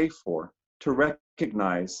did pay for, to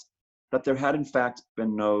recognize that there had in fact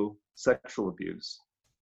been no sexual abuse.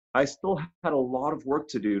 I still had a lot of work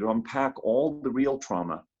to do to unpack all the real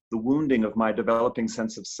trauma, the wounding of my developing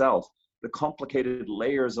sense of self, the complicated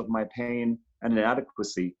layers of my pain and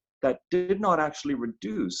inadequacy that did not actually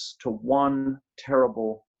reduce to one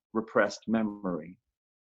terrible repressed memory.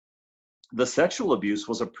 The sexual abuse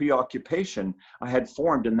was a preoccupation I had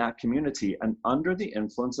formed in that community and under the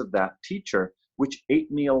influence of that teacher, which ate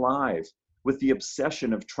me alive with the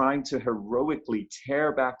obsession of trying to heroically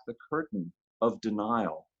tear back the curtain of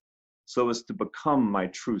denial so as to become my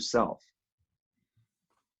true self.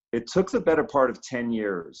 It took the better part of 10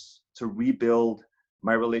 years to rebuild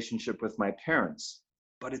my relationship with my parents,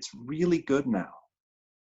 but it's really good now.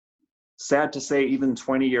 Sad to say, even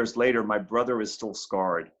 20 years later, my brother is still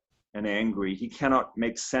scarred and angry. He cannot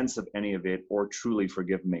make sense of any of it or truly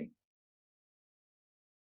forgive me.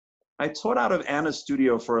 I taught out of Anna's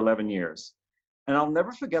studio for 11 years, and I'll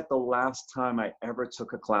never forget the last time I ever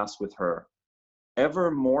took a class with her.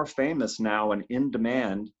 Ever more famous now and in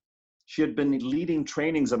demand, she had been leading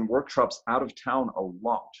trainings and workshops out of town a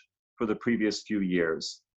lot for the previous few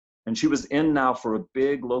years. And she was in now for a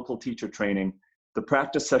big local teacher training, the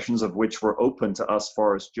practice sessions of which were open to us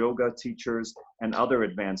forest yoga teachers and other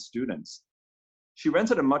advanced students. She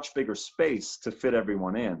rented a much bigger space to fit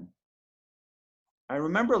everyone in. I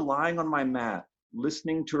remember lying on my mat,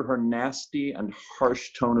 listening to her nasty and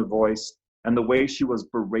harsh tone of voice and the way she was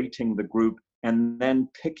berating the group and then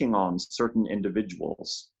picking on certain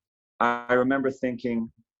individuals. I remember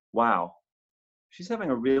thinking, wow, she's having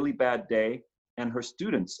a really bad day and her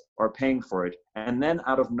students are paying for it. And then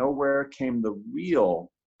out of nowhere came the real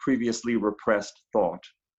previously repressed thought.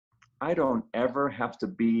 I don't ever have to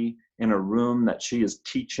be in a room that she is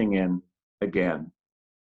teaching in again.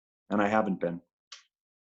 And I haven't been.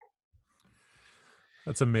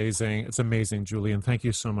 That's amazing. It's amazing, Julian. Thank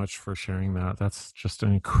you so much for sharing that. That's just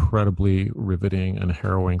an incredibly riveting and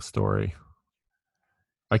harrowing story.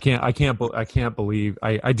 I can't believe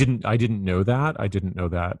I didn't know that. I didn't know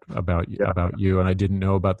that about you, and I didn't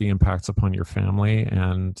know about the impacts upon your family.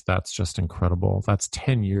 And that's just incredible. That's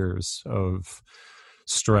 10 years of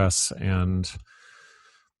stress and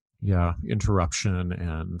interruption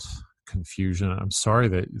and confusion. I'm sorry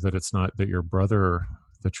that it's not that your brother,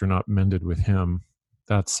 that you're not mended with him.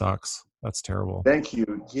 That sucks. That's terrible. Thank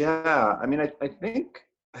you. Yeah. I mean, I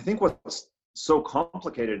think what's so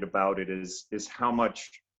complicated about it is how much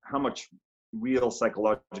real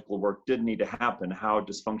psychological work did need to happen, how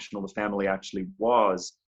dysfunctional the family actually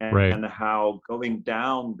was, and how going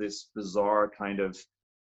down this bizarre kind of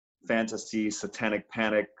fantasy, satanic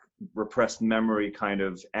panic, repressed memory kind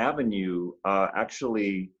of avenue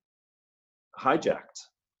actually hijacked.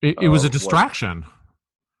 It was a distraction.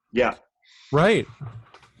 Yeah. Right.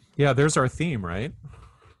 Yeah, there's our theme, right?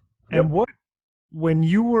 And when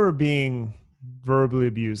you were being verbally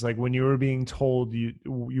abused, like when you were being told you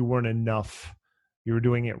weren't enough, you were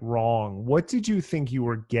doing it wrong, what did you think you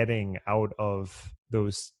were getting out of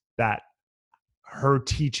her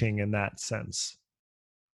teaching in that sense?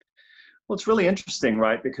 Well, it's really interesting,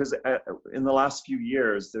 right? Because in the last few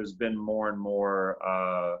years, there's been more and more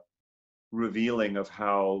revealing of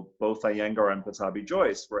how both Iyengar and Pattabhi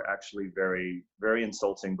Jois were actually very, very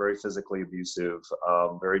insulting, very physically abusive,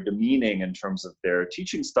 very demeaning in terms of their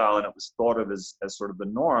teaching style, and it was thought of as sort of the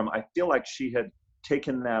norm. I feel like she had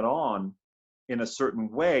taken that on in a certain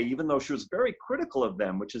way, even though she was very critical of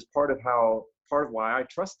them, which is part of why I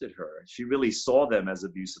trusted her. She really saw them as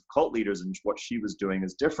abusive cult leaders, and what she was doing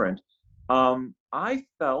is different. I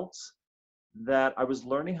felt that I was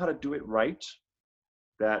learning how to do it right,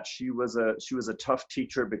 that she was a tough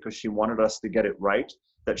teacher because she wanted us to get it right.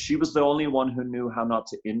 that she was the only one who knew how not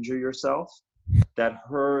to injure yourself, that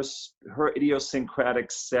her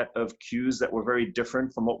idiosyncratic set of cues that were very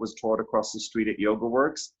different from what was taught across the street at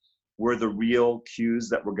YogaWorks were the real cues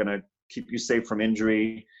that were going to keep you safe from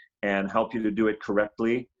injury and help you to do it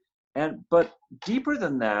correctly. But deeper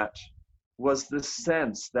than that was the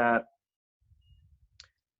sense that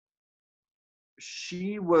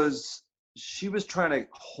she was trying to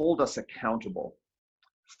hold us accountable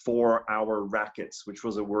for our rackets, which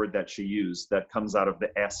was a word that she used that comes out of the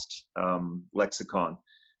Est lexicon,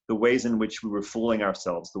 the ways in which we were fooling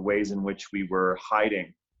ourselves, the ways in which we were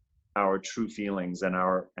hiding our true feelings and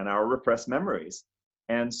our repressed memories.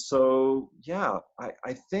 And so, yeah,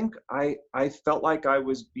 I think I felt like I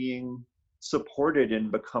was being supported in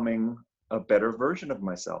becoming a better version of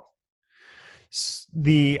myself.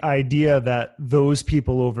 The idea that those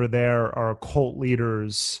people over there are cult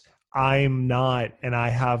leaders, I'm not, and I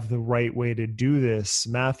have the right way to do this.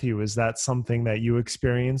 Matthew, is that something that you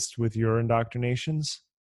experienced with your indoctrinations?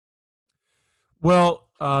 Well,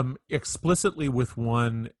 explicitly with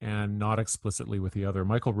one and not explicitly with the other.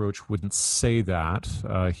 Michael Roach wouldn't say that.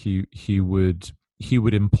 He would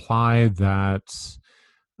imply that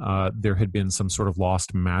there had been some sort of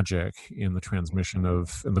lost magic in the transmission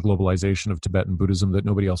of and the globalization of Tibetan Buddhism that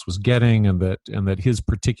nobody else was getting, and that his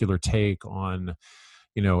particular take on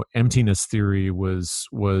emptiness theory was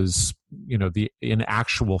in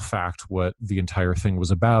actual fact what the entire thing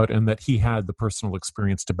was about, and that he had the personal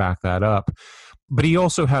experience to back that up. But he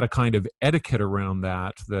also had a kind of etiquette around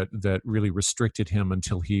that really restricted him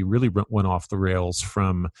until he really went off the rails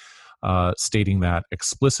from stating that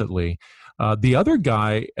explicitly. The other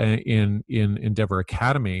guy in Endeavor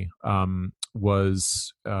Academy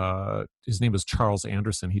was his name was Charles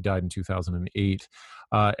Anderson. He died in 2008,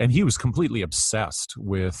 and he was completely obsessed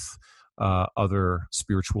with other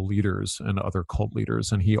spiritual leaders and other cult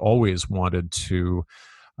leaders, and he always wanted to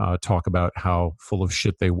talk about how full of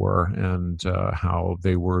shit they were, and how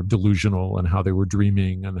they were delusional, and how they were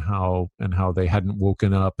dreaming, and how they hadn't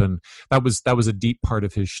woken up, and that was a deep part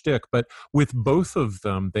of his shtick. But with both of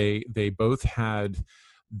them, they both had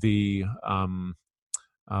the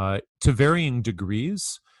to varying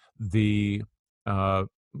degrees the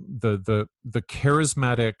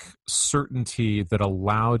charismatic certainty that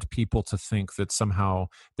allowed people to think that somehow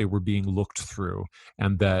they were being looked through,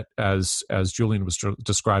 and that as Julian was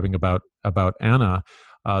describing about Anna,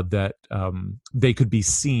 that they could be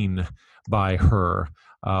seen by her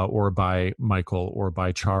or by Michael or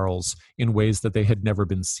by Charles in ways that they had never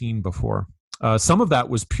been seen before. Some of that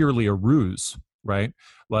was purely a ruse, right?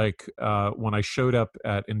 Like when I showed up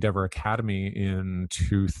at Endeavor Academy in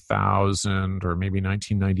 2000 or maybe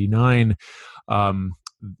 1999,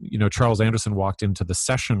 Charles Anderson walked into the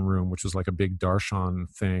session room, which was like a big darshan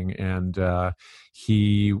thing, and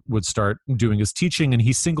he would start doing his teaching, and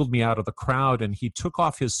he singled me out of the crowd, and he took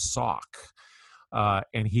off his sock,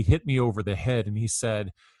 and he hit me over the head, and he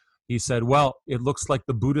said, well, it looks like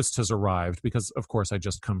the Buddhist has arrived, because, of course, I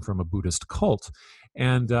just come from a Buddhist cult.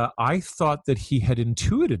 And I thought that he had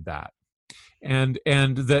intuited that. And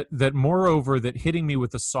that moreover, that hitting me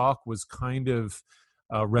with the sock was kind of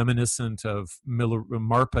reminiscent of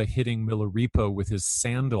Marpa hitting Milarepa with his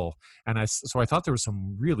sandal. And so I thought there was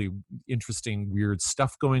some really interesting, weird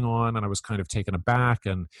stuff going on, and I was kind of taken aback.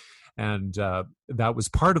 And that was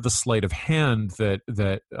part of the sleight of hand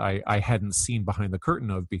that I hadn't seen behind the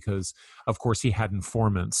curtain of, because, of course, he had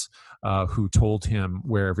informants who told him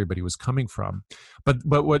where everybody was coming from. But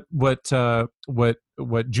what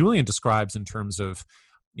Julian describes in terms of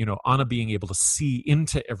Anna being able to see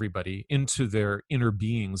into everybody, into their inner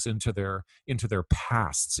beings, into their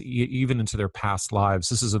pasts, even into their past lives.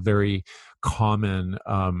 This is a very common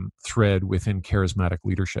thread within charismatic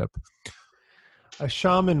leadership. A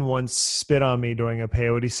shaman once spit on me during a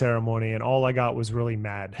peyote ceremony, and all I got was really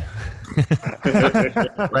mad.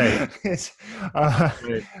 Right.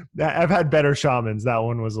 Right. I've had better shamans. That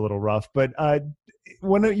one was a little rough. But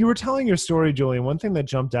when you were telling your story, Julian, one thing that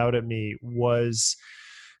jumped out at me was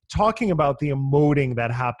talking about the emoting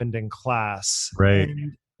that happened in class. Right.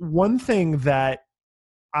 And one thing that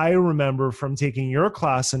I remember from taking your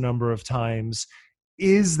class a number of times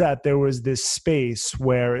is that there was this space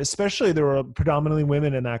where, especially there were predominantly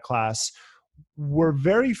women in that class, were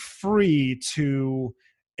very free to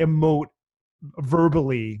emote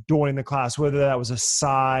verbally during the class, whether that was a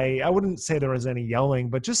sigh. I wouldn't say there was any yelling,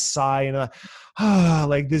 but just sigh and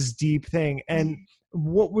like this deep thing. And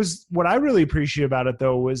what I really appreciate about it,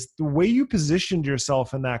 though, was the way you positioned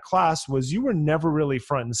yourself in that class was you were never really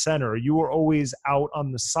front and center. You were always out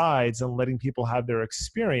on the sides and letting people have their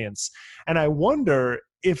experience. And I wonder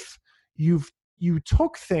if you've you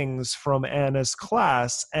took things from Anna's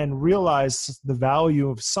class and realized the value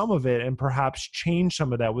of some of it and perhaps changed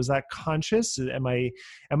some of that. Was that conscious? Am I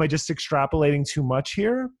just extrapolating too much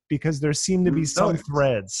here? Because there seem to be some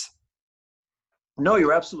threads. No,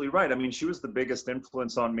 you're absolutely right. I mean, she was the biggest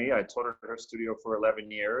influence on me. I taught her studio for 11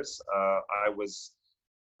 years. I was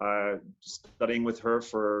studying with her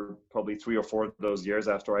for probably 3 or 4 of those years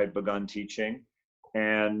after I had begun teaching.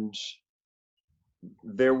 And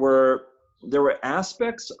there were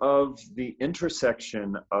aspects of the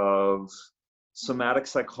intersection of somatic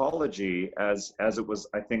psychology as it was,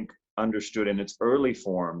 I think, understood in its early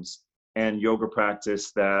forms, and yoga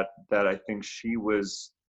practice that I think she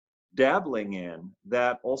was dabbling in,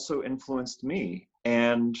 that also influenced me.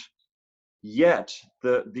 And yet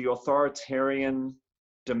the authoritarian,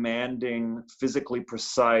 demanding, physically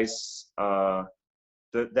precise,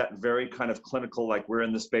 that very kind of clinical, like we're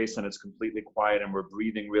in the space and it's completely quiet and we're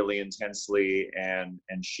breathing really intensely, and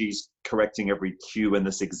she's correcting every cue in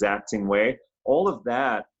this exacting way. All of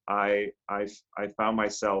that, I found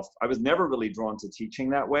myself, I was never really drawn to teaching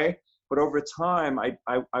that way, but over time, I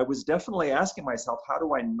was definitely asking myself, how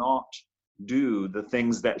do I not do the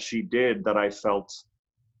things that she did that I felt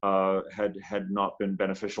had not been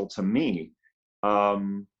beneficial to me?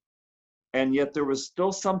 And yet there was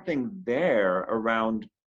still something there around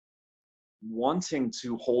wanting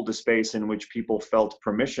to hold a space in which people felt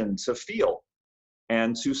permission to feel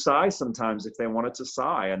and to sigh sometimes if they wanted to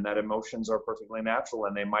sigh, and that emotions are perfectly natural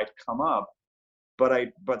and they might come up. But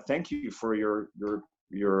thank you for your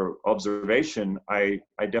observation. I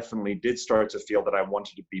definitely did start to feel that I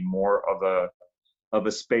wanted to be more of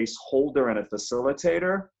a space holder and a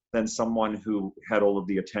facilitator than someone who had all of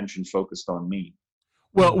the attention focused on me.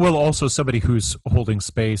 Well, also somebody who's holding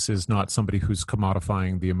space is not somebody who's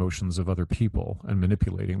commodifying the emotions of other people and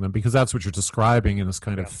manipulating them, because that's what you're describing in this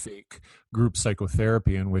kind of fake group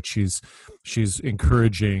psychotherapy in which she's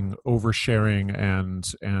encouraging oversharing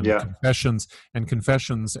and confessions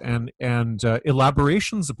and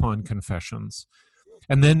elaborations upon confessions,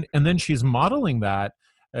 and then she's modeling that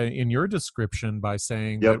in your description by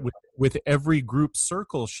saying that with every group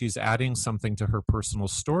circle, she's adding something to her personal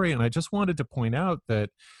story. And I just wanted to point out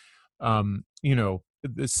that,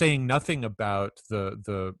 saying nothing about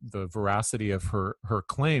the veracity of her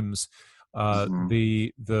claims,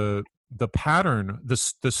 the pattern, the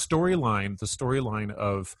storyline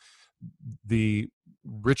of the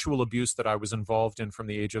ritual abuse that I was involved in from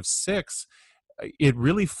the age of 6, it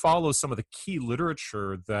really follows some of the key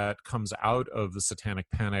literature that comes out of the Satanic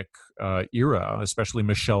Panic era, especially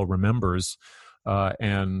Michelle Remembers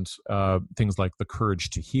and things like The Courage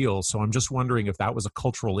to Heal. So I'm just wondering if that was a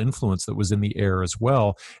cultural influence that was in the air as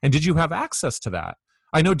well. And did you have access to that?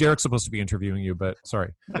 I know Derek's supposed to be interviewing you, but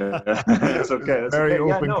sorry. It's okay. That's very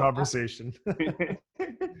okay. open conversation.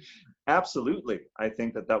 Absolutely. I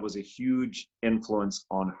think that was a huge influence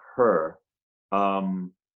on her.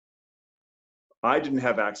 I didn't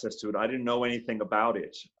have access to it. I didn't know anything about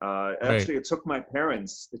it. Actually, it took my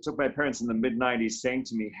parents in the mid-90s saying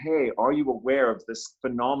to me, "Hey, are you aware of this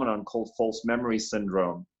phenomenon called false memory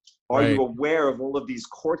syndrome? Are you aware of all of these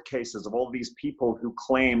court cases of all of these people who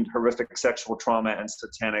claimed horrific sexual trauma and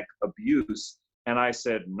satanic abuse?" And I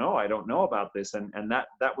said, "No, I don't know about this." And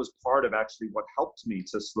that was part of actually what helped me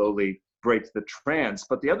to slowly break the trance.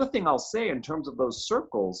 But the other thing I'll say in terms of those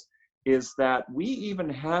circles is that we even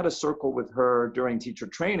had a circle with her during teacher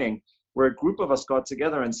training where a group of us got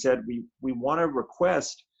together and said, we want to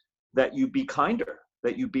request that you be kinder,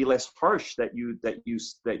 that you be less harsh, that you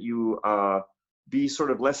be sort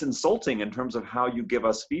of less insulting in terms of how you give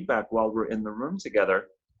us feedback while we're in the room together.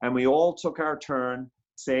 And we all took our turn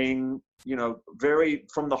saying, very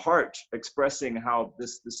from the heart, expressing how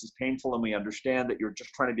this is painful and we understand that you're just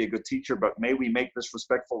trying to be a good teacher, but may we make this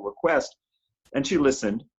respectful request? And she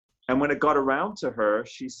listened. And when it got around to her,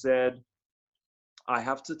 she said, "I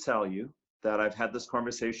have to tell you that I've had this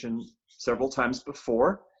conversation several times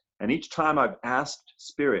before, and each time I've asked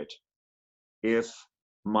Spirit if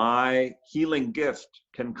my healing gift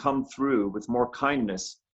can come through with more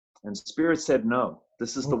kindness, and Spirit said no.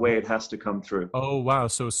 This is the way it has to come through." Oh, wow.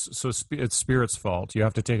 So it's Spirit's fault. You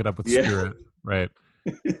have to take it up with Spirit, right?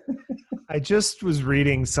 I just was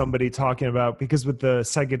reading somebody talking about, because with the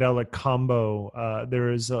psychedelic combo, there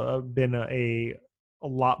has been a a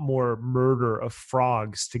lot more murder of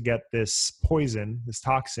frogs to get this poison, this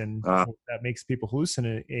toxin that makes people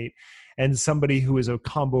hallucinate. And somebody who is a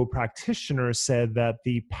combo practitioner said that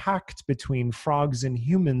the pact between frogs and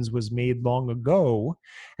humans was made long ago,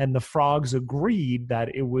 and the frogs agreed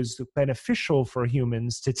that it was beneficial for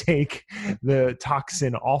humans to take the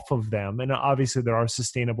toxin off of them. And obviously there are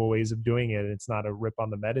sustainable ways of doing it. It's not a rip on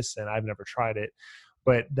the medicine. I've never tried it,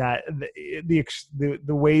 but that the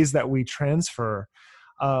ways that we transfer.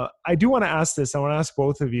 I do want to ask this. I want to ask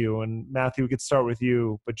both of you, and Matthew, we could start with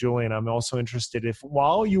you, but Julian, I'm also interested if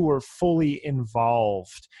while you were fully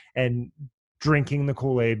involved and drinking the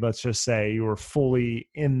Kool-Aid, let's just say you were fully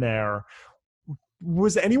in there,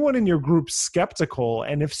 was anyone in your group skeptical?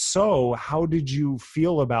 And if so, how did you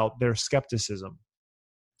feel about their skepticism?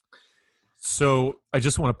 So I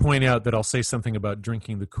just want to point out that I'll say something about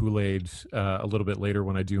drinking the Kool-Aid a little bit later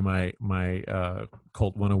when I do my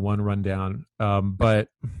Cult 101 rundown. But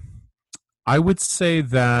I would say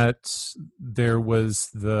that there was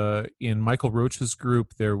in Michael Roach's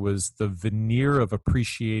group, there was the veneer of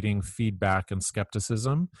appreciating feedback and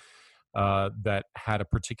skepticism that had a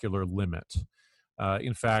particular limit.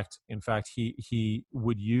 In fact, he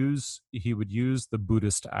would use the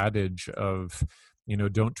Buddhist adage of,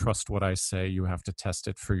 don't trust what I say, you have to test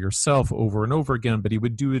it for yourself over and over again. But he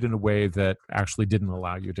would do it in a way that actually didn't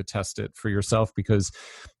allow you to test it for yourself because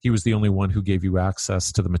he was the only one who gave you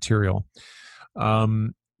access to the material.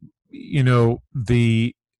 It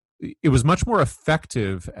was much more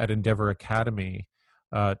effective at Endeavor Academy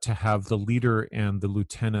to have the leader and the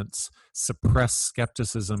lieutenants suppress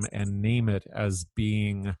skepticism and name it as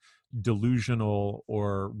being delusional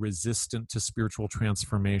or resistant to spiritual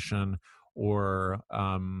transformation, or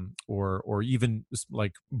even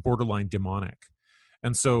like borderline demonic.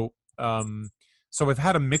 And so I've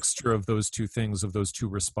had a mixture of those two things, of those two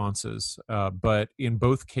responses, but in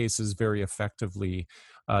both cases very effectively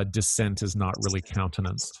dissent is not really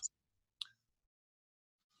countenanced.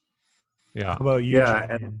 Yeah. How about you? Yeah,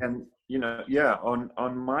 and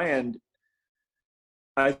on my end,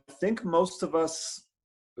 I think most of us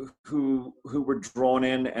who were drawn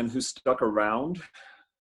in and who stuck around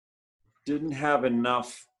didn't have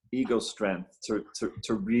enough ego strength to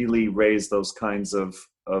really raise those kinds of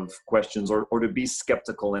questions, or to be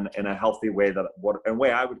skeptical in a healthy way, a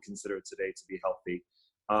way I would consider it today to be healthy.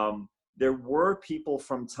 There were people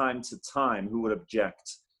from time to time who would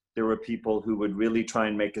object. There were people who would really try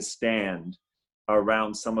and make a stand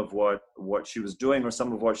around some of what she was doing or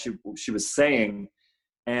some of what she was saying.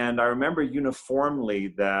 And I remember uniformly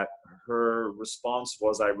that her response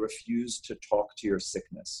was, "I refuse to talk to your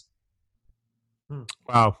sickness."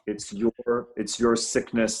 Wow. It's your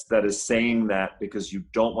sickness that is saying that, because you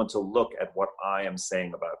don't want to look at what I am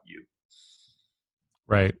saying about you.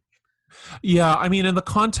 Right. Yeah, I mean, in the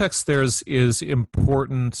context is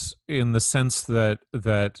important in the sense that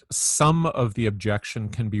some of the objection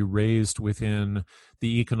can be raised within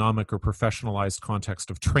the economic or professionalized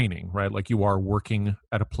context of training, right? Like you are working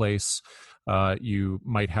at a place, you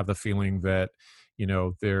might have the feeling that you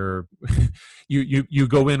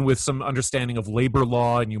go in with some understanding of labor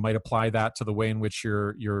law, and you might apply that to the way in which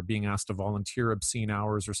you're being asked to volunteer obscene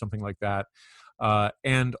hours or something like that.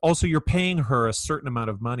 And also you're paying her a certain amount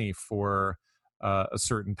of money for a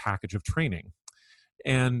certain package of training.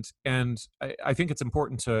 And I think it's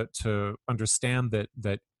important to understand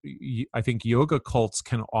that I think yoga cults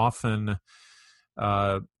can often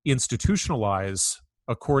institutionalize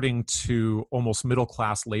according to almost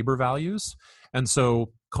middle-class labor values. And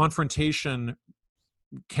so confrontation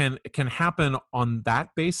can happen on that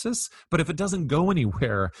basis, but if it doesn't go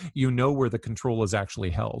anywhere, where the control is actually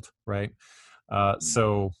held, right?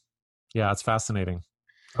 So yeah, it's fascinating.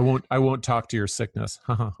 I won't talk to your sickness.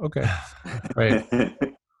 Okay. Right.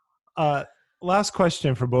 Last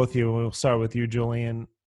question for both of you. We'll start with you, Julian.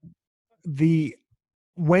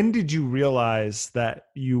 When did you realize that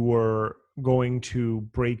you were going to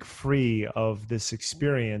break free of this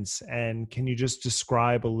experience? And can you just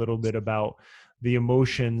describe a little bit about the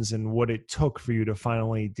emotions and what it took for you to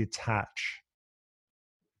finally detach?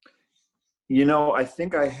 I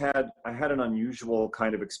think I had an unusual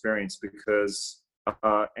kind of experience because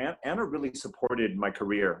Anna really supported my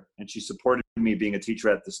career, and she supported me being a teacher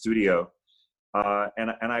at the studio.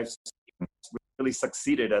 And I've really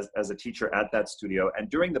succeeded as a teacher at that studio. And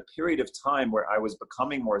during the period of time where I was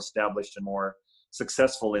becoming more established and more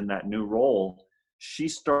successful in that new role, she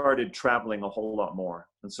started traveling a whole lot more.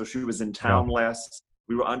 And so she was in town less.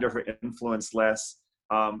 We were under her influence less.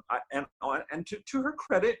 And to her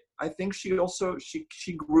credit, I think she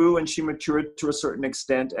grew and she matured to a certain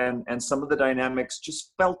extent, and some of the dynamics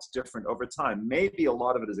just felt different over time. Maybe a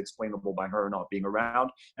lot of it is explainable by her not being around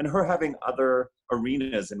and her having other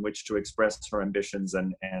arenas in which to express her ambitions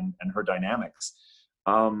and her dynamics.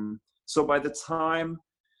 So by the time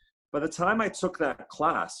I took that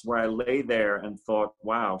class, where I lay there and thought,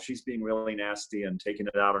 wow, she's being really nasty and taking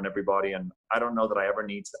it out on everybody, and I don't know that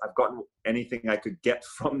I've gotten anything I could get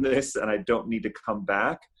from this, and I don't need to come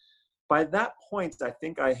back. By that point, I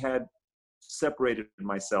think I had separated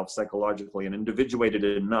myself psychologically and individuated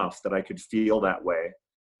enough that I could feel that way.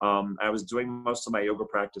 I was doing most of my yoga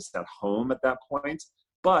practice at home at that point.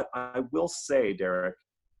 But I will say, Derek,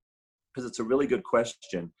 because it's a really good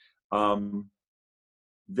question,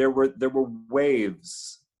 there were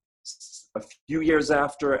waves a few years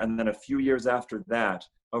after, and then a few years after that,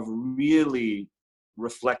 of really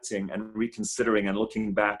reflecting and reconsidering and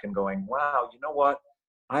looking back and going, wow, you know what?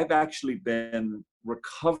 I've actually been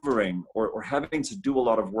recovering or having to do a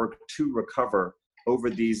lot of work to recover over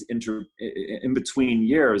these in between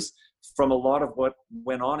years from a lot of what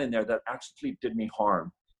went on in there that actually did me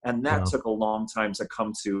harm. And that took a long time to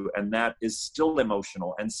come to, and that is still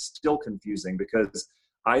emotional and still confusing, because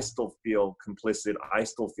I still feel complicit. I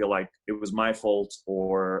still feel like it was my fault,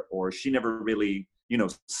 or she never really,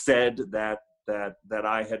 said that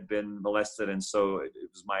I had been molested, and so it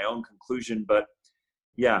was my own conclusion. But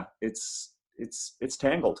yeah, it's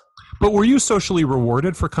tangled. But were you socially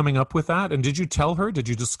rewarded for coming up with that? And did you tell her? Did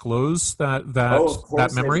you disclose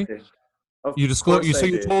that memory? You disclosed.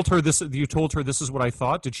 You told her this. You told her this is what I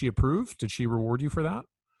thought. Did she approve? Did she reward you for that?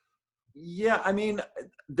 Yeah, I mean,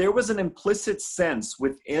 there was an implicit sense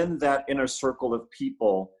within that inner circle of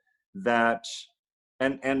people that,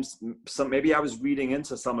 and some, maybe I was reading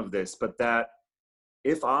into some of this, but that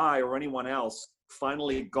if I or anyone else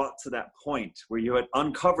finally got to that point where you had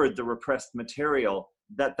uncovered the repressed material,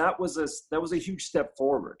 that was a huge step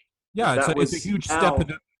forward. Yeah, it's a huge step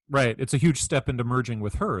into, right. It's a huge step into merging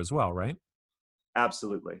with her as well, right?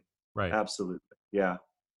 Absolutely. Right. Absolutely. Yeah.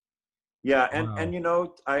 Yeah. And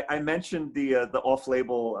wow. I mentioned the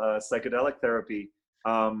off-label psychedelic therapy.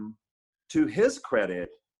 To his credit,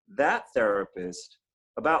 that therapist,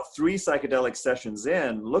 about 3 psychedelic sessions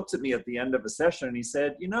in, looked at me at the end of a session and he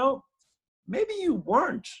said, maybe you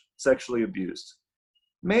weren't sexually abused.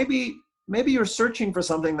 Maybe you're searching for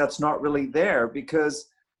something that's not really there, because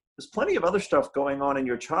there's plenty of other stuff going on in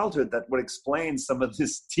your childhood that would explain some of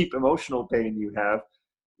this deep emotional pain you have.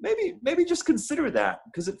 Maybe just consider that,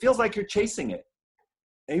 because it feels like you're chasing it.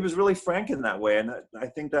 And he was really frank in that way, and I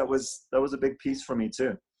think that was a big piece for me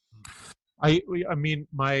too. I mean,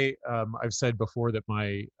 I've said before that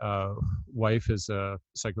my wife is a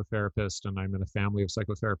psychotherapist, and I'm in a family of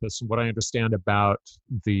psychotherapists. And what I understand about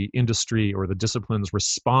the industry or the discipline's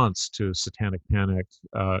response to satanic panic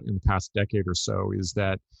in the past decade or so is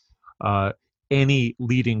that any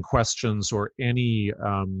leading questions or any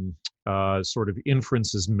sort of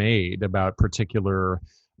inferences made about particular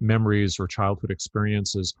memories or childhood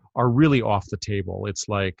experiences are really off the table. It's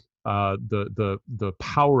like the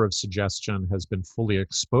power of suggestion has been fully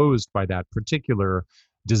exposed by that particular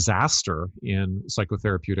disaster in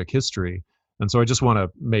psychotherapeutic history. And so I just want to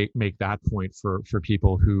make that point for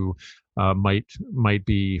people who might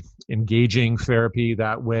be engaging therapy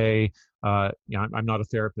that way. I'm not a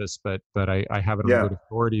therapist, but I have it on good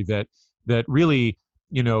authority that really,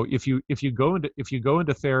 if you go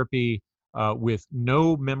into therapy with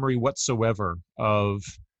no memory whatsoever of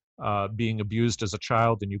being abused as a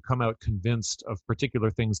child, and you come out convinced of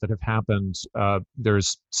particular things that have happened,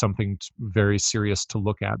 there's something very serious to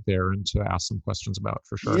look at there and to ask some questions about,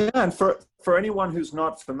 for sure. Yeah, and for anyone who's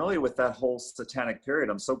not familiar with that whole satanic period,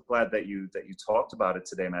 I'm so glad that you talked about it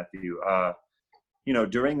today, Matthew.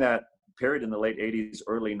 During that period in the late 80s,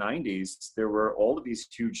 early 90s, there were all of these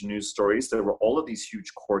huge news stories. There were all of these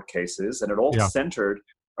huge court cases, and it all centered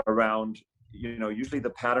around, usually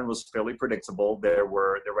the pattern was fairly predictable. There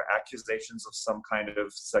were accusations of some kind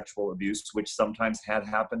of sexual abuse, which sometimes had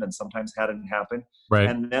happened and sometimes hadn't happened. Right.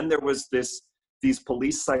 And then there was these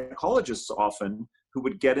police psychologists often who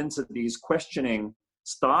would get into these questioning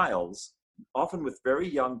styles, often with very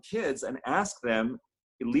young kids, and ask them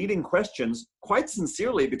leading questions quite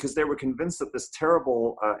sincerely, because they were convinced that this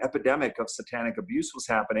terrible epidemic of satanic abuse was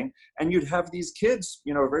happening. And you'd have these kids,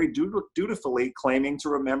 very dutifully claiming to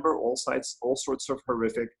remember all sorts of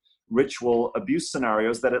horrific ritual abuse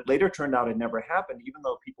scenarios that it later turned out had never happened, even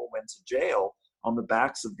though people went to jail on the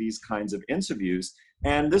backs of these kinds of interviews.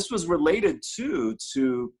 And this was related to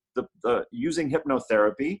the using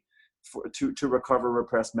hypnotherapy to recover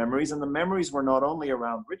repressed memories. And the memories were not only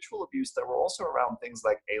around ritual abuse, they were also around things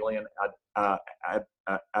like alien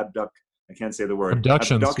abduct. I can't say the word.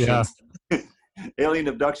 Abductions. Yeah. Alien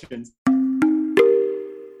abductions.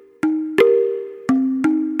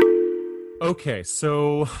 Okay,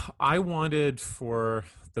 so I wanted, for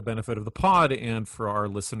the benefit of the pod and for our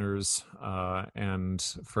listeners and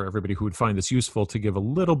for everybody who would find this useful, to give a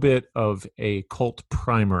little bit of a cult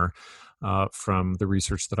primer from the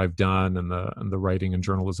research that I've done and the writing and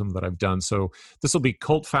journalism that I've done. So this will be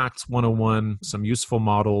Cult Facts 101, some useful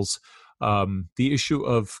models, the issue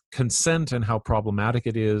of consent and how problematic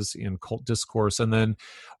it is in cult discourse. And then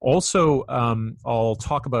also I'll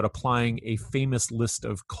talk about applying a famous list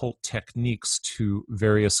of cult techniques to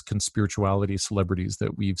various conspirituality celebrities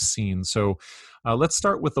that we've seen. So let's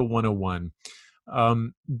start with the 101.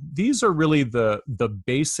 These are really the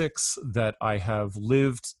basics that I have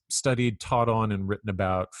lived, studied, taught on, and written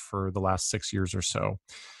about for the last 6 years or so.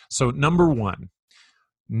 So number one,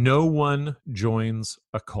 no one joins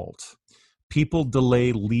a cult. People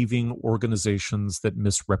delay leaving organizations that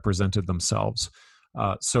misrepresented themselves.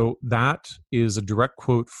 So that is a direct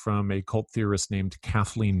quote from a cult theorist named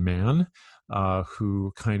Kathleen Mann,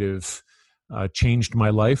 who kind of changed my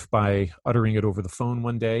life by uttering it over the phone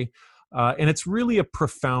one day. And it's really a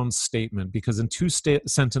profound statement because in two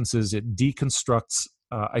sentences, it deconstructs,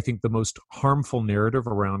 I think, the most harmful narrative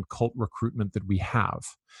around cult recruitment that we have.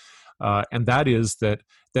 And that is that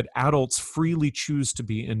adults freely choose to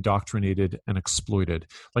be indoctrinated and exploited.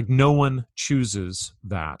 Like, no one chooses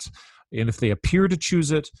that. And if they appear to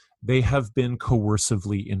choose it, they have been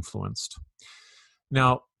coercively influenced.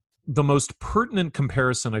 Now, the most pertinent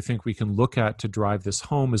comparison I think we can look at to drive this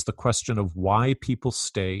home is the question of why people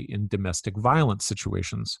stay in domestic violence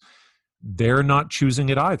situations. They're not choosing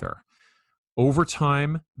it either. Over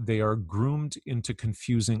time, they are groomed into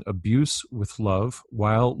confusing abuse with love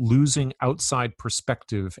while losing outside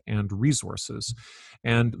perspective and resources.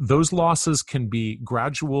 And those losses can be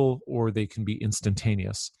gradual or they can be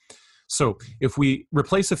instantaneous. So if we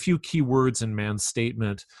replace a few key words in Mann's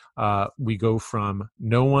statement, we go from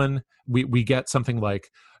we get something like,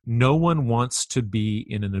 no one wants to be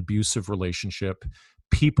in an abusive relationship.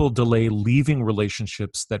 People delay leaving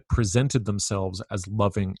relationships that presented themselves as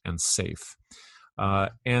loving and safe.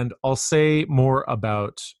 And I'll say more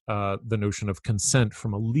about the notion of consent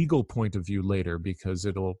from a legal point of view later, because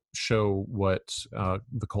it'll show what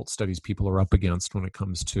the cult studies people are up against when it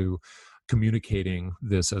comes to communicating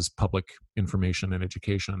this as public information and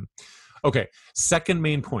education. Okay, second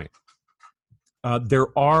main point. There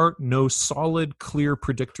are no solid, clear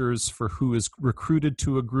predictors for who is recruited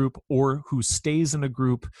to a group or who stays in a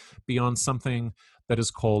group beyond something that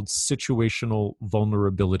is called situational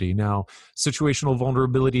vulnerability. Now, situational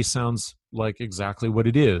vulnerability sounds like exactly what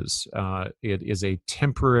it is. It is a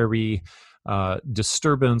temporary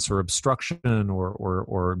disturbance or obstruction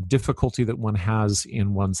or difficulty that one has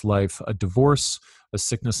in one's life. A divorce, a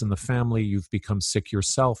sickness in the family, you've become sick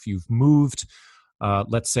yourself, you've moved.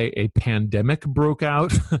 Let's say a pandemic broke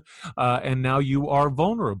out, and now you are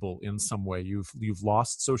vulnerable in some way. You've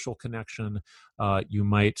lost social connection. You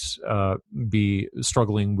might be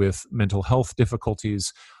struggling with mental health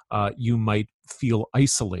difficulties. You might feel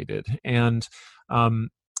isolated. And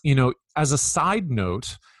as a side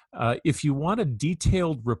note, if you want a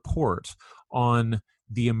detailed report on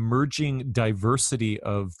the emerging diversity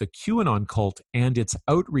of the QAnon cult and its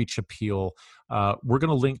outreach appeal, we're going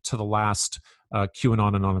to link to the last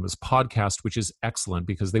QAnon Anonymous podcast, which is excellent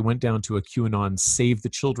because they went down to a QAnon Save the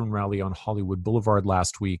Children rally on Hollywood Boulevard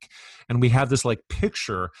last week. And we have this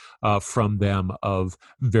picture from them of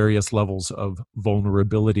various levels of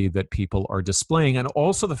vulnerability that people are displaying. And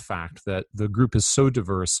also the fact that the group is so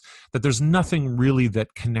diverse that there's nothing really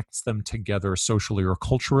that connects them together socially or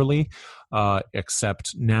culturally,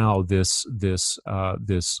 except now this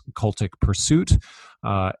cultic pursuit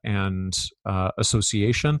and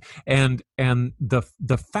association, and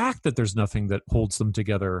the fact that there's nothing that holds them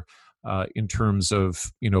together in terms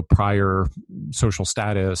of prior social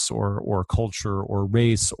status or culture or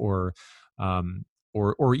race or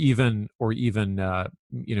even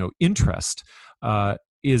interest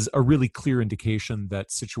is a really clear indication that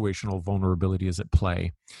situational vulnerability is at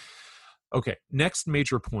play. Okay, next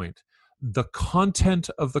major point. The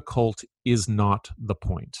content of the cult is not the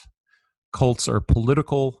point. Cults are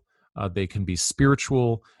political, they can be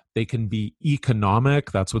spiritual, they can be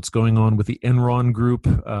economic. That's what's going on with the Enron group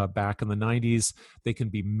back in the 90s. They can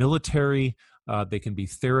be military, they can be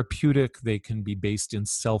therapeutic, they can be based in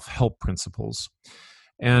self-help principles.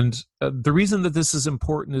 And the reason that this is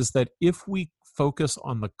important is that if we focus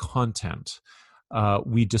on the content,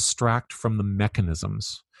 we distract from the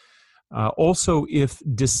mechanisms. Also, if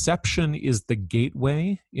deception is the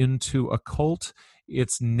gateway into a cult,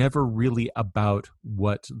 it's never really about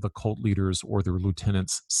what the cult leaders or their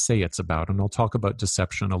lieutenants say it's about. And I'll talk about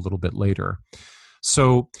deception a little bit later.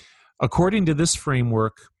 So, according to this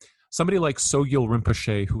framework, somebody like Sogyal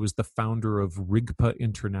Rinpoche, who was the founder of Rigpa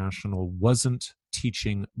International, wasn't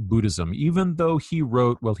teaching Buddhism, even though he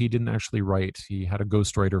wrote, well, he didn't actually write, he had a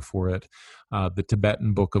ghostwriter for it, the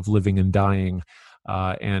Tibetan Book of Living and Dying,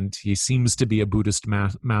 and he seems to be a Buddhist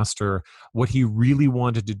master. What he really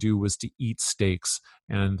wanted to do was to eat steaks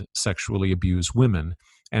and sexually abuse women,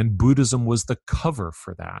 and Buddhism was the cover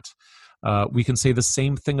for that. We can say the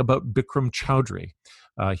same thing about Bikram Choudhury.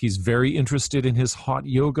 He's very interested in his hot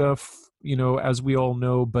yoga, as we all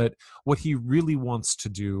know, but what he really wants to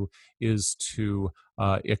do is to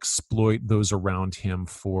exploit those around him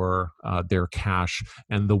for their cash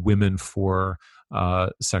and the women for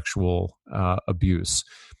sexual abuse.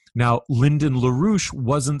 Now, Lyndon LaRouche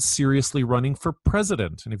wasn't seriously running for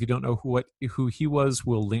president. And if you don't know who he was,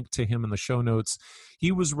 we'll link to him in the show notes.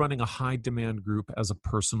 He was running a high demand group as a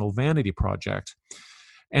personal vanity project.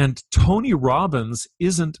 And Tony Robbins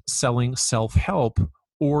isn't selling self-help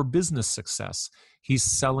or business success. He's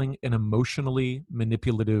selling an emotionally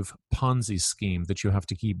manipulative Ponzi scheme that you have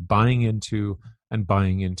to keep buying into and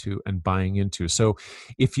buying into and buying into. So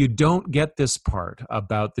if you don't get this part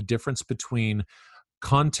about the difference between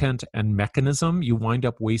content and mechanism, you wind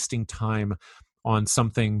up wasting time on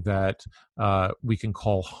something that we can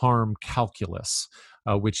call harm calculus,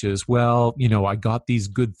 which is, well, I got these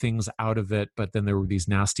good things out of it, but then there were these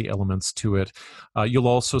nasty elements to it. You'll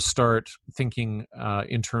also start thinking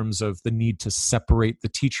in terms of the need to separate the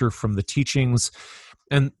teacher from the teachings.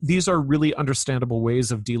 And these are really understandable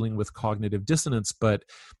ways of dealing with cognitive dissonance, but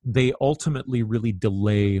they ultimately really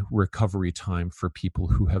delay recovery time for people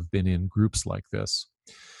who have been in groups like this.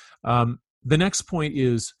 The next point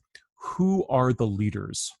is, who are the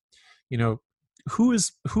leaders? Who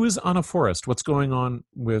is Anna Forrest? What's going on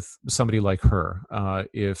with somebody like her?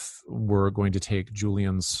 If we're going to take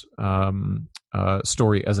Julian's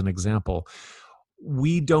story as an example,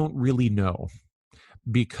 we don't really know,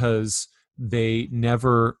 because they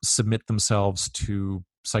never submit themselves to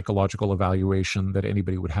psychological evaluation that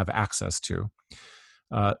anybody would have access to.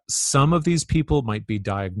 Some of these people might be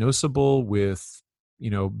diagnosable with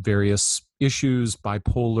various issues,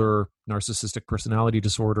 bipolar, narcissistic personality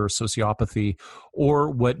disorder, sociopathy, or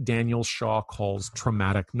what Daniel Shaw calls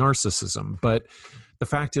traumatic narcissism. But the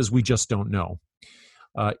fact is, we just don't know.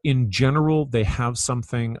 In general, they have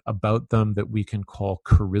something about them that we can call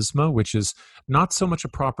charisma, which is not so much a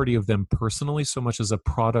property of them personally, so much as a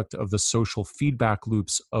product of the social feedback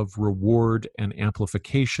loops of reward and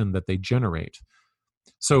amplification that they generate.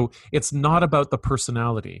 So it's not about the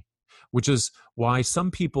personality, which is why some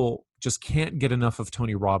people just can't get enough of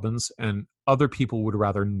Tony Robbins, and other people would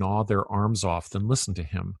rather gnaw their arms off than listen to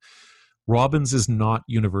him. Robbins is not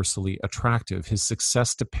universally attractive. His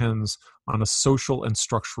success depends on a social and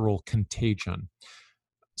structural contagion.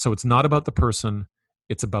 So it's not about the person,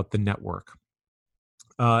 it's about the network.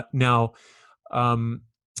 Now,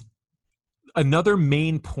 another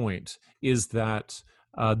main point is that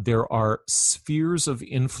there are spheres of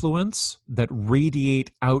influence that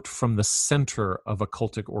radiate out from the center of a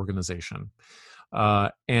cultic organization.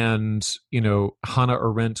 And Hannah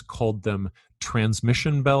Arendt called them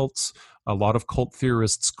transmission belts. A lot of cult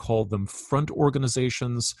theorists call them front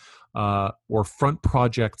organizations or front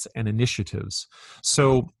projects and initiatives.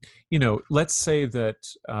 So, let's say that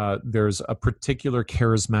there's a particular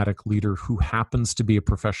charismatic leader who happens to be a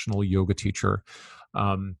professional yoga teacher.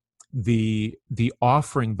 The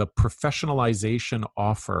offering, the professionalization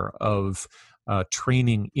offer of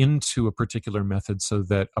training into a particular method so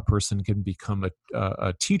that a person can become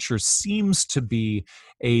a teacher seems to be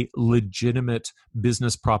a legitimate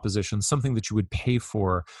business proposition, something that you would pay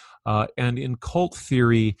for. And in cult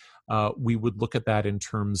theory, we would look at that in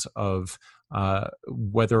terms of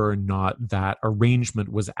whether or not that arrangement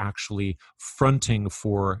was actually fronting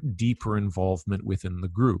for deeper involvement within the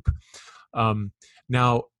group.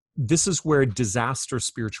 Now, this is where disaster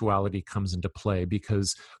spirituality comes into play,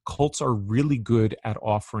 because cults are really good at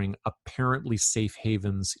offering apparently safe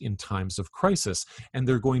havens in times of crisis. And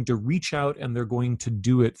they're going to reach out and they're going to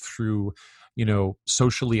do it through,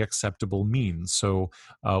 socially acceptable means. So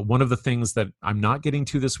one of the things that I'm not getting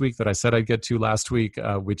to this week that I said I'd get to last week,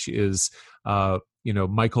 which is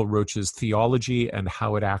Michael Roach's theology and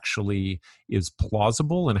how it actually is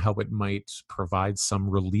plausible and how it might provide some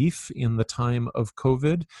relief in the time of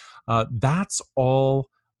COVID. That's all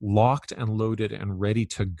locked and loaded and ready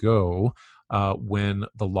to go when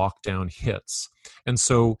the lockdown hits. And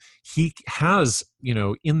so he has,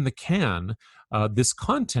 in the can, this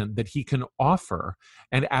content that he can offer.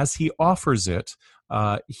 And as he offers it,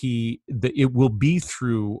 it will be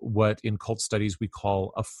through what in cult studies we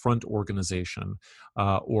call a front organization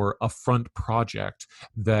or a front project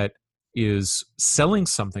that is selling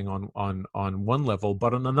something on one level,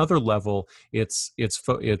 but on another level, it's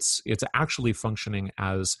actually functioning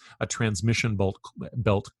as a transmission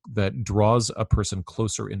belt that draws a person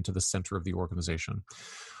closer into the center of the organization.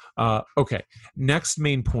 Okay, next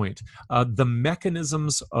main point. The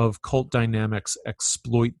mechanisms of cult dynamics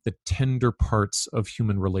exploit the tender parts of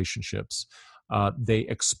human relationships. They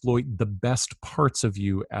exploit the best parts of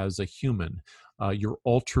you as a human, your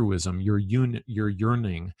altruism, your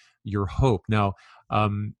yearning, your hope. Now,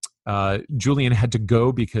 Julian had to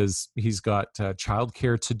go because he's got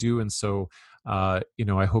childcare to do, and so I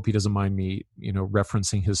hope he doesn't mind me,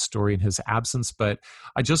 referencing his story in his absence. But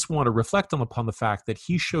I just want to reflect upon the fact that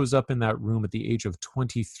he shows up in that room at the age of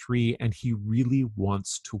 23, and he really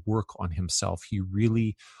wants to work on himself. He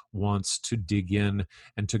really wants to dig in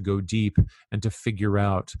and to go deep and to figure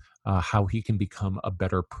out how he can become a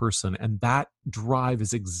better person. And that drive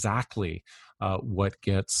is exactly what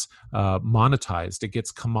gets monetized. It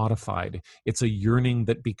gets commodified. It's a yearning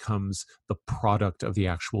that becomes the product of the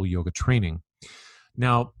actual yoga training.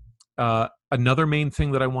 Now, another main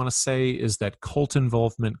thing that I want to say is that cult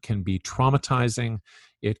involvement can be traumatizing.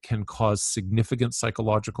 It can cause significant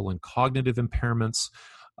psychological and cognitive impairments.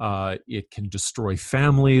 It can destroy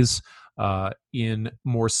families. In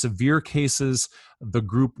more severe cases, the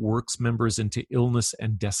group works members into illness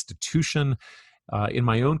and destitution. In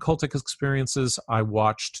my own cultic experiences, I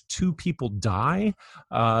watched 2 people die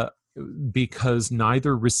because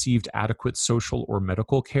neither received adequate social or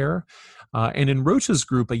medical care. And in Roach's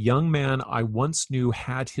group, a young man I once knew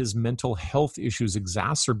had his mental health issues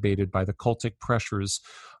exacerbated by the cultic pressures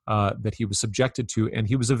that he was subjected to, and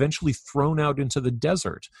he was eventually thrown out into the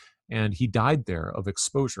desert, and he died there of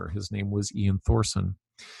exposure. His name was Ian Thorson.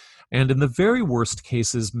 And in the very worst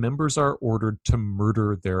cases, members are ordered to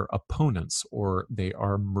murder their opponents, or they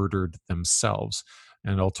are murdered themselves.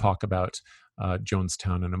 And I'll talk about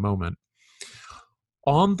Jonestown in a moment.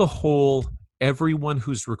 On the whole, everyone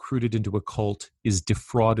who's recruited into a cult is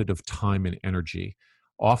defrauded of time and energy,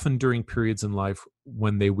 often during periods in life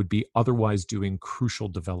when they would be otherwise doing crucial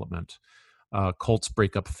development. Cults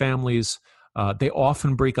break up families. They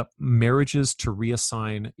often break up marriages to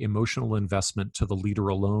reassign emotional investment to the leader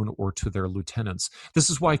alone or to their lieutenants.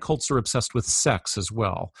 This is why cults are obsessed with sex as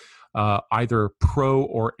well, either pro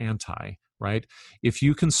or anti, right? If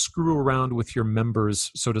you can screw around with your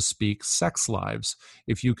members', so to speak, sex lives,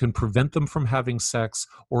 if you can prevent them from having sex,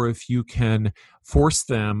 or if you can force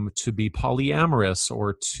them to be polyamorous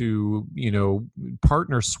or to,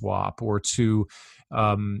 partner swap or to,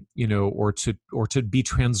 or to be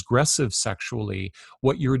transgressive sexually,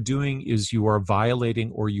 what you're doing is you are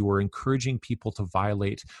violating, or you are encouraging people to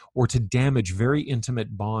violate or to damage very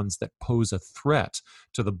intimate bonds that pose a threat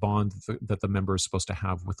to the bond that the member is supposed to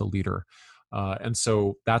have with the leader. And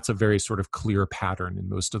so that's a very sort of clear pattern in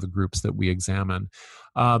most of the groups that we examine.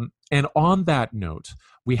 And on that note,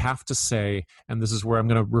 we have to say, and this is where I'm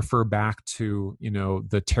going to refer back to,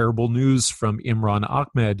 the terrible news from Imran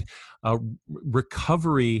Ahmed,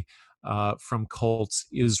 recovery from cults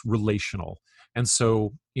is relational. And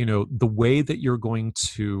so, the way that you're going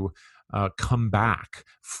to come back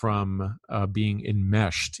from being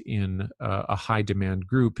enmeshed in a high demand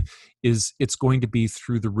group is it's going to be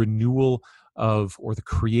through the renewal of, or the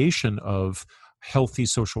creation of, healthy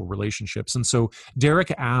social relationships. And so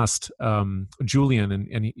Derek asked Julian,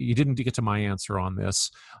 and he didn't get to my answer on this,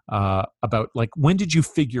 about when did you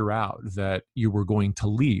figure out that you were going to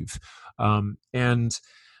leave? And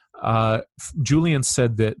Julian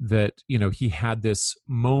said that he had this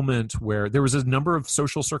moment where there was a number of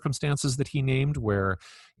social circumstances that he named where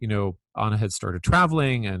Anna had started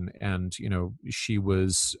traveling and she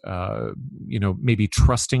was maybe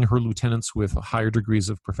trusting her lieutenants with higher degrees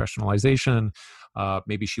of professionalization.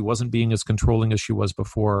 Maybe she wasn't being as controlling as she was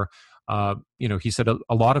before. He said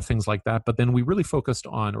a lot of things like that, but then we really focused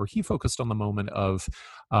on, or he focused on, the moment of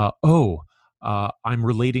I'm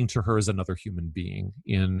relating to her as another human being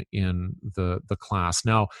in the class.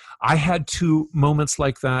 Now, I had 2 moments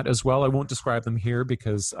like that as well. I won't describe them here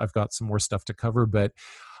because I've got some more stuff to cover, but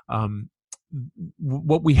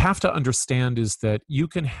what we have to understand is that you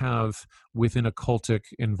can have within a cultic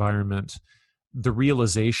environment the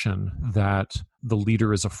realization that the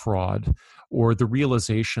leader is a fraud, or the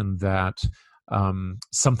realization that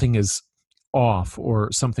something is off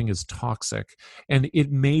or something is toxic. And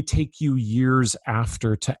it may take you years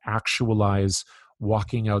after to actualize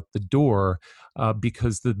walking out the door,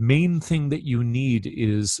 because the main thing that you need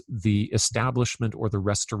is the establishment or the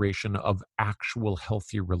restoration of actual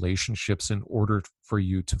healthy relationships in order for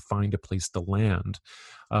you to find a place to land.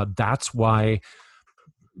 That's why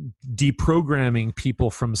deprogramming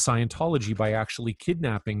people from Scientology by actually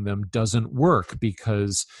kidnapping them doesn't work,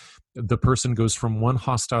 because the person goes from one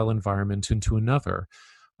hostile environment into another.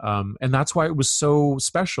 And that's why it was so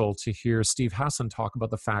special to hear Steve Hassan talk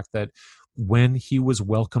about the fact that when he was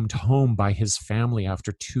welcomed home by his family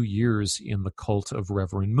after 2 years in the cult of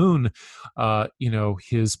Reverend Moon,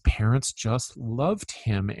 his parents just loved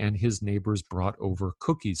him, and his neighbors brought over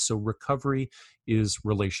cookies. So recovery is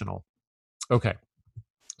relational. Okay.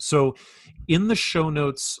 So in the show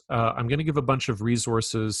notes, I'm going to give a bunch of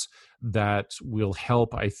resources that will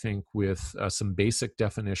help, I think, with some basic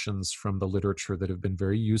definitions from the literature that have been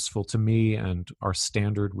very useful to me and are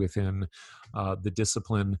standard within the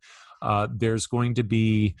discipline. There's going to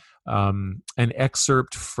be an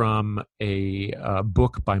excerpt from a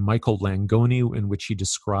book by Michael Langone in which he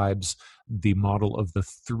describes the model of the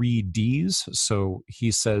 3 Ds. So he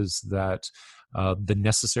says that the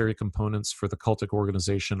necessary components for the cultic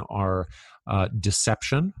organization are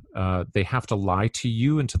deception. They have to lie to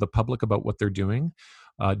you and to the public about what they're doing.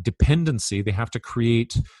 Dependency. They have to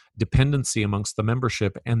create dependency amongst the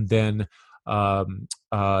membership. And then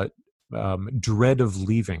dread of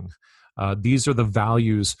leaving. These are the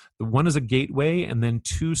values. One is a gateway, and then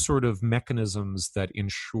 2 sort of mechanisms that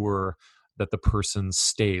ensure that the person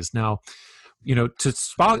stays. Now, to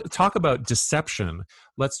talk about deception,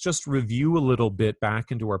 let's just review a little bit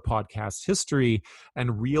back into our podcast history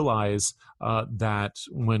and realize that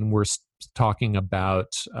when we're talking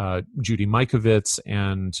about Judy Mikovits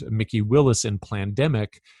and Mikki Willis in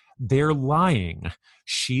Plandemic, they're lying.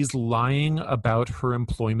 She's lying about her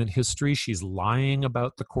employment history. She's lying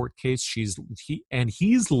about the court case.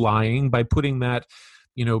 He's lying by putting that,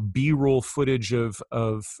 B-roll footage of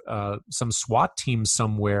some SWAT team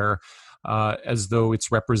somewhere as though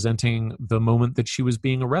it's representing the moment that she was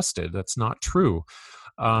being arrested. That's not true.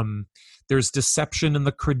 There's deception in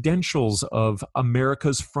the credentials of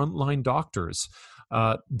America's frontline doctors.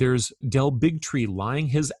 There's Del Bigtree lying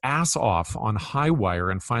his ass off on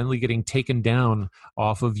Highwire and finally getting taken down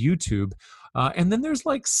off of YouTube. And then there's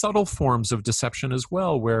like subtle forms of deception as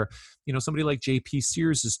well, where, somebody like J.P.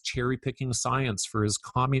 Sears is cherry picking science for his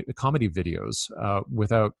comedy videos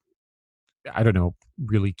without,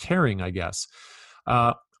 really caring, I guess.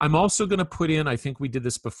 I'm also going to put in, I think we did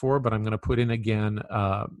this before, but I'm going to put in again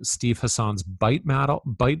Steve Hassan's bite model.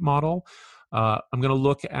 I'm going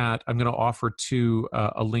to offer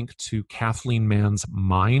a link to Kathleen Mann's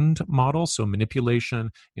mind model. So manipulation,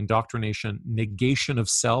 indoctrination, negation of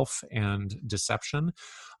self, and deception.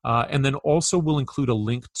 And then also we'll include a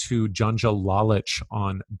link to Janja Lalich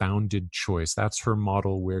on bounded choice. That's her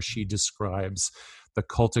model where she describes the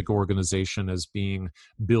cultic organization as being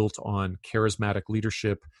built on charismatic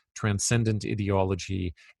leadership, transcendent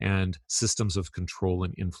ideology, and systems of control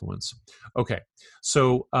and influence. Okay,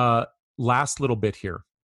 so last little bit here.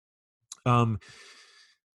 I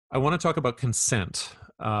want to talk about consent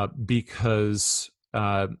because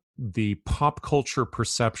the pop culture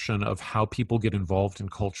perception of how people get involved in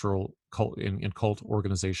cult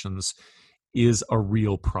organizations is a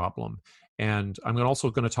real problem. And I'm also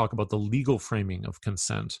going to talk about the legal framing of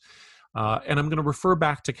consent. And I'm going to refer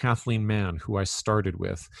back to Kathleen Mann, who I started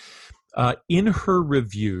with. In her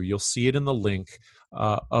review, you'll see it in the link,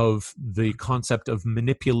 of the concept of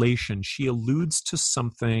manipulation. She alludes to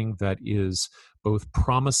something that is both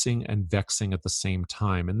promising and vexing at the same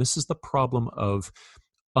time. And this is the problem of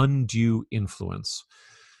undue influence.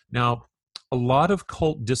 Now, a lot of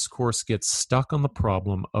cult discourse gets stuck on the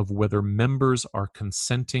problem of whether members are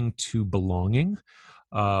consenting to belonging,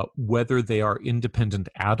 whether they are independent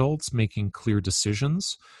adults making clear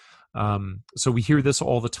decisions. So we hear this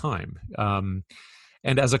all the time.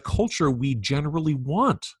 And as a culture, we generally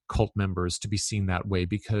want cult members to be seen that way,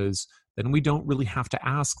 because then we don't really have to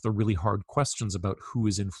ask the really hard questions about who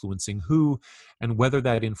is influencing who and whether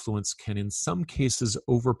that influence can, in some cases,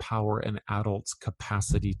 overpower an adult's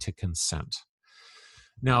capacity to consent.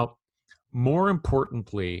 Now, more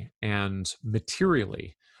importantly and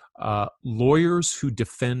materially, lawyers who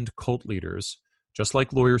defend cult leaders, just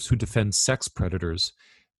like lawyers who defend sex predators,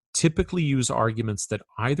 typically use arguments that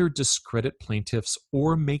either discredit plaintiffs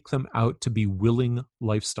or make them out to be willing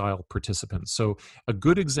lifestyle participants. So a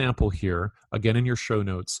good example here, again in your show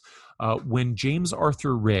notes, when James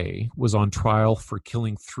Arthur Ray was on trial for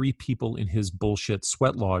killing 3 people in his bullshit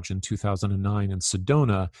sweat lodge in 2009 in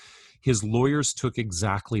Sedona, his lawyers took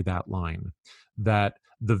exactly that line, that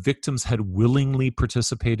the victims had willingly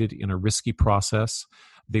participated in a risky process.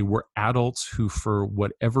 They were adults who, for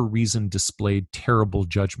whatever reason, displayed terrible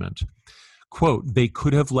judgment. Quote, they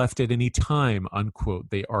could have left at any time,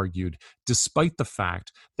 unquote, they argued, despite the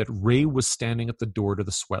fact that Ray was standing at the door to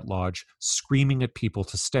the sweat lodge, screaming at people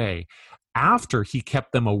to stay, after he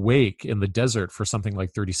kept them awake in the desert for something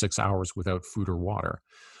like 36 hours without food or water.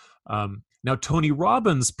 Now, Tony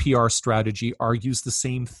Robbins' PR strategy argues the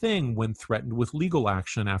same thing when threatened with legal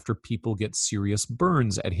action after people get serious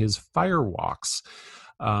burns at his fire walks.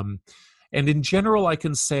 And in general, I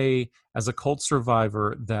can say as a cult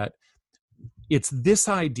survivor that it's this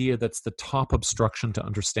idea that's the top obstruction to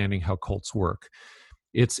understanding how cults work.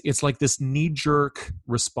 It's like this knee-jerk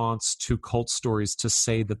response to cult stories to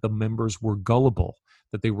say that the members were gullible,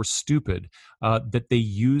 that they were stupid, that they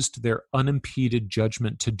used their unimpeded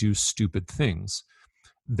judgment to do stupid things,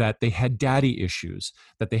 that they had daddy issues,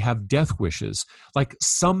 that they have death wishes. Like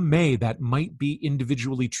that might be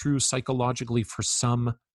individually true psychologically for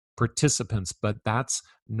some participants, but that's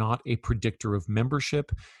not a predictor of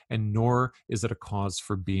membership, and nor is it a cause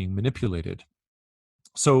for being manipulated.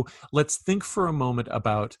 So let's think for a moment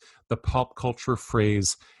about the pop culture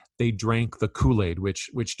phrase, they drank the Kool-Aid,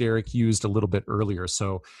 which Derek used a little bit earlier.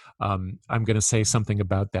 So I'm going to say something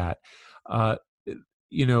about that.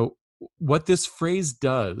 What this phrase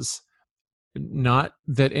does, not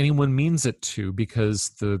that anyone means it to,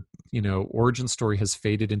 because the origin story has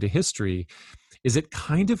faded into history, is it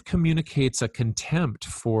kind of communicates a contempt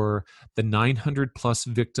for the 900 plus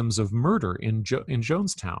victims of murder in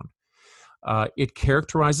Jonestown. It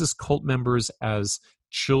characterizes cult members as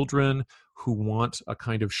children who want a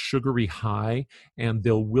kind of sugary high, and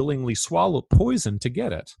they'll willingly swallow poison to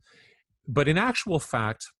get it. But in actual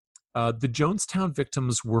fact, the Jonestown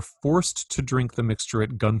victims were forced to drink the mixture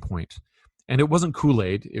at gunpoint. And it wasn't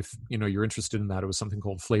Kool-Aid. If you're interested in that, it was something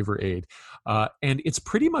called Flavor Aid. And it's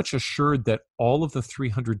pretty much assured that all of the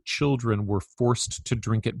 300 children were forced to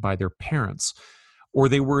drink it by their parents, or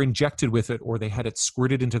they were injected with it, or they had it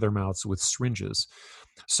squirted into their mouths with syringes.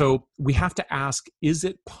 So we have to ask, is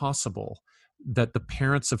it possible that the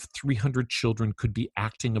parents of 300 children could be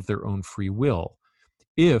acting of their own free will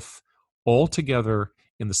if altogether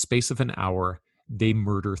in the space of an hour they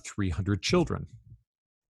murder 300 children?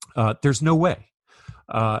 There's no way.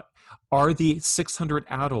 Are the 600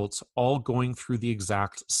 adults all going through the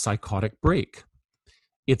exact psychotic break?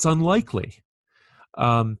 It's unlikely.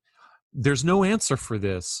 There's no answer for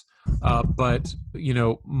this, but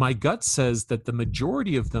my gut says that the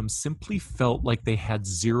majority of them simply felt like they had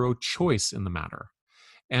zero choice in the matter.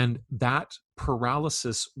 And that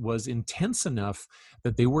paralysis was intense enough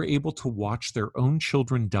that they were able to watch their own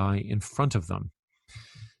children die in front of them.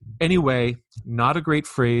 Anyway, not a great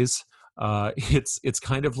phrase. It's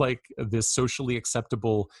kind of like this socially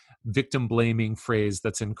acceptable victim blaming phrase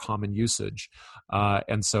that's in common usage,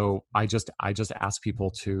 and so I just ask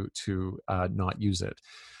people to not use it.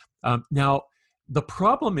 Now, the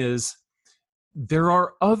problem is there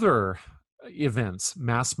are other events,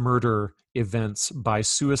 mass murder events by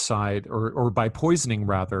suicide or by poisoning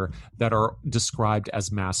rather, that are described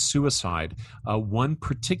as mass suicide. One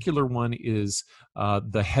particular one is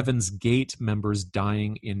the Heaven's Gate members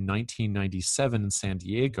dying in 1997 in San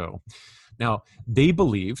Diego. Now, they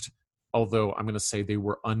believed, although I'm going to say they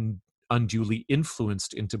were unduly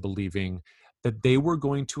influenced into believing, that they were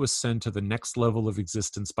going to ascend to the next level of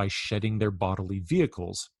existence by shedding their bodily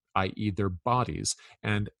vehicles, i.e. their bodies,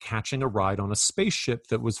 and catching a ride on a spaceship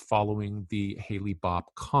that was following the Halley-Bopp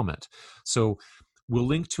comet. So we'll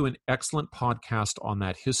link to an excellent podcast on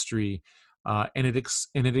that history, and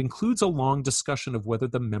it includes a long discussion of whether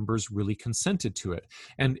the members really consented to it.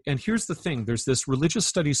 And here's the thing, there's this religious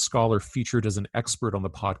studies scholar featured as an expert on the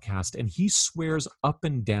podcast, and he swears up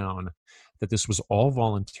and down that this was all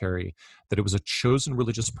voluntary, that it was a chosen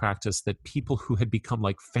religious practice, that people who had become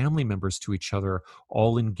like family members to each other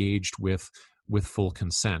all engaged with full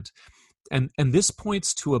consent. And this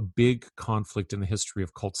points to a big conflict in the history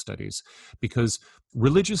of cult studies, because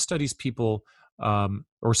religious studies people,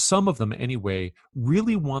 or some of them anyway,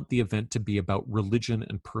 really want the event to be about religion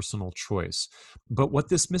and personal choice. But what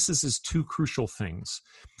this misses is two crucial things: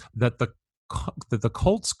 that the that the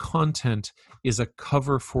cult's content is a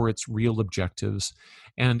cover for its real objectives.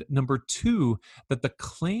 And number two, that the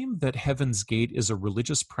claim that Heaven's Gate is a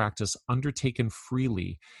religious practice undertaken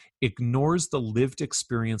freely ignores the lived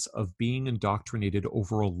experience of being indoctrinated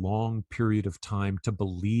over a long period of time to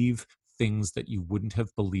believe things that you wouldn't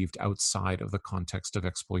have believed outside of the context of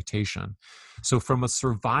exploitation. So from a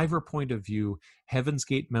survivor point of view, Heaven's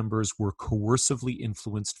Gate members were coercively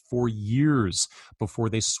influenced for years before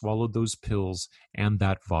they swallowed those pills and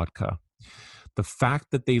that vodka. The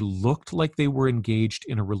fact that they looked like they were engaged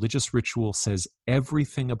in a religious ritual says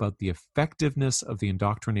everything about the effectiveness of the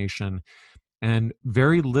indoctrination and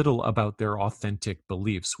very little about their authentic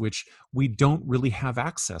beliefs, which we don't really have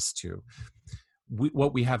access to.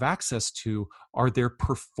 What we have access to are their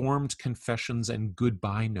performed confessions and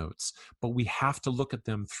goodbye notes, but we have to look at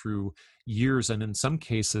them through years and in some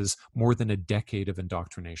cases more than a decade of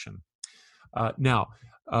indoctrination. Now,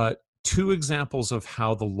 two examples of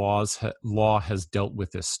how the law has dealt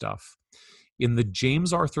with this stuff. In the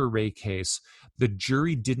James Arthur Ray case, the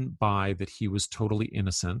jury didn't buy that he was totally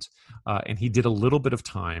innocent, and he did a little bit of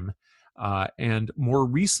time. And more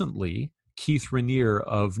recently, Keith Raniere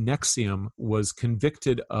of NXIVM was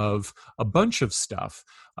convicted of a bunch of stuff: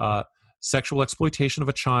 sexual exploitation of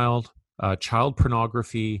a child, child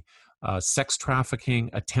pornography, sex trafficking,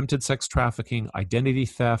 attempted sex trafficking, identity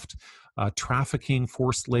theft, trafficking,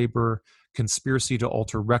 forced labor, conspiracy to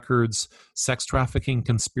alter records, sex trafficking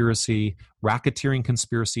conspiracy, racketeering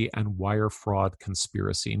conspiracy, and wire fraud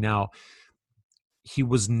conspiracy. Now, he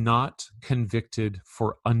was not convicted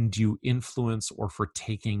for undue influence or for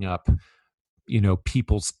taking up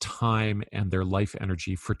people's time and their life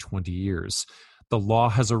energy for 20 years. The law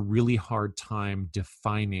has a really hard time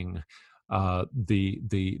defining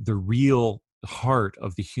the real heart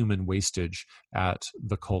of the human wastage at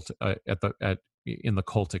the cult in the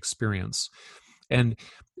cult experience. And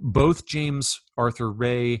both James Arthur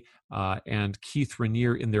Ray and Keith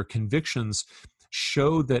Raniere in their convictions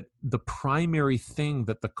show that the primary thing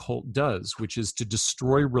that the cult does, which is to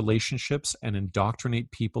destroy relationships and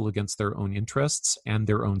indoctrinate people against their own interests and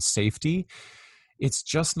their own safety, it's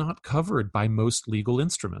just not covered by most legal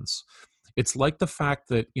instruments. It's like the fact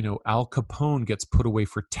that, Al Capone gets put away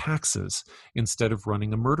for taxes instead of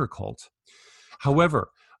running a murder cult. However,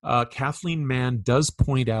 Kathleen Mann does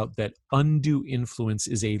point out that undue influence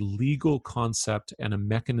is a legal concept and a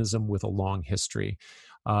mechanism with a long history.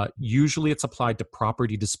 Usually it's applied to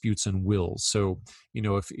property disputes and wills. So,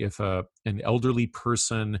 if an elderly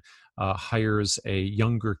person hires a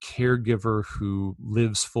younger caregiver who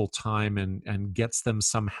lives full time and gets them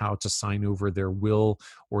somehow to sign over their will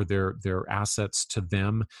or their assets to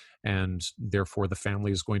them, and therefore the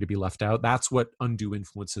family is going to be left out, that's what undue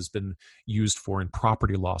influence has been used for in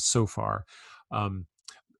property law so far.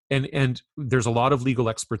 And there's a lot of legal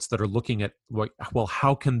experts that are looking at, well,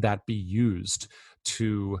 how can that be used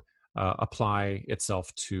to apply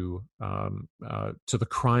itself to the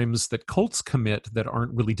crimes that cults commit that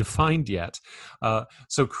aren't really defined yet.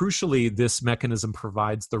 So crucially, this mechanism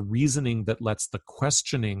provides the reasoning that lets the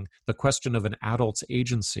question of an adult's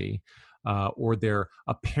agency or their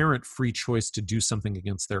apparent free choice to do something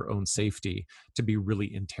against their own safety to be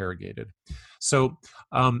really interrogated. So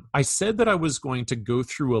I said that I was going to go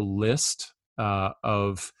through a list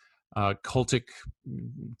of cultic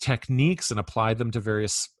techniques and apply them to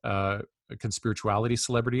various conspirituality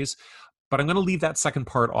celebrities. But I'm going to leave that second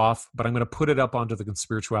part off, but I'm going to put it up onto the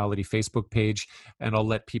Conspirituality Facebook page, and I'll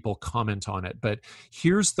let people comment on it. But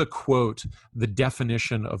here's the quote, the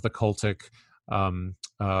definition of the cultic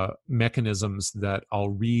mechanisms that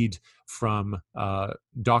I'll read from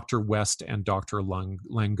Dr. West and Dr.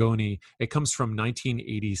 Langoni. It comes from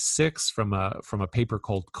 1986 from a paper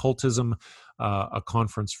called Cultism, a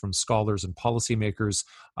conference from scholars and policymakers,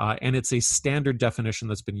 and it's a standard definition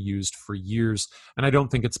that's been used for years, and I don't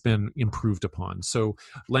think it's been improved upon. So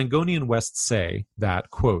Langoni and West say that,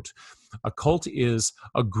 quote, "A cult is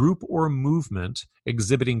a group or movement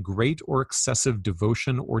exhibiting great or excessive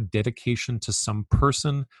devotion or dedication to some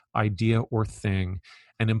person, idea, or thing,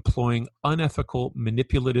 and employing unethical,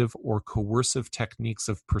 manipulative, or coercive techniques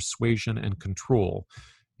of persuasion and control."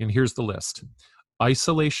 And here's the list: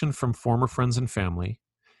 isolation from former friends and family,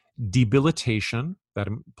 debilitation, that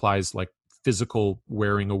implies like physical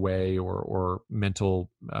wearing away or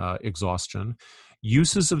mental exhaustion,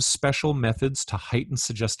 uses of special methods to heighten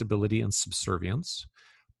suggestibility and subservience,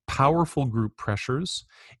 powerful group pressures,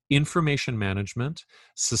 information management,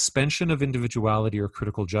 suspension of individuality or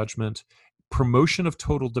critical judgment, promotion of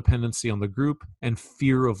total dependency on the group, and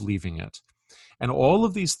fear of leaving it. And all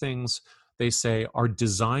of these things, they say, are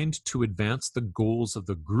designed to advance the goals of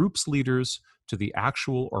the group's leaders to the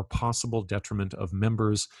actual or possible detriment of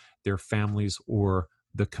members, their families, or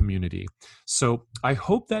the community. So I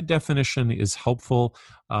hope that definition is helpful.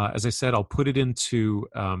 As I said, I'll put it into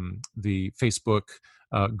the Facebook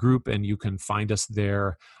group, and you can find us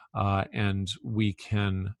there. And we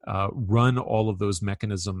can run all of those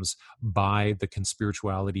mechanisms by the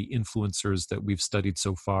conspirituality influencers that we've studied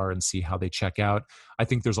so far and see how they check out. I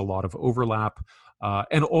think there's a lot of overlap.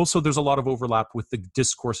 And also there's a lot of overlap with the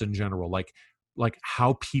discourse in general, like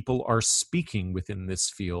how people are speaking within this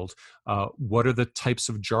field. What are the types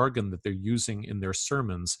of jargon that they're using in their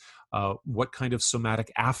sermons? What kind of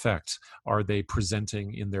somatic affect are they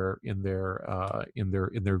presenting in their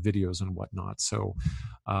videos and whatnot? So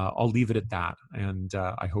I'll leave it at that, and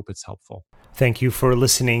I hope it's helpful. Thank you for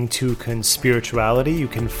listening to Conspirituality. You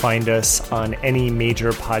can find us on any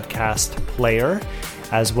major podcast player,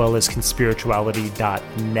 as well as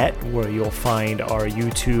conspirituality.net, where you'll find our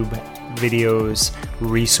YouTube videos,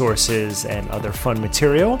 resources, and other fun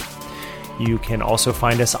material. You can also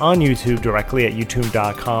find us on YouTube directly at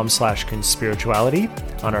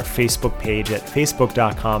youtube.com/conspirituality, on our Facebook page at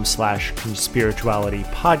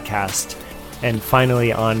facebook.com/conspiritualitypodcast, and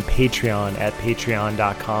finally on Patreon at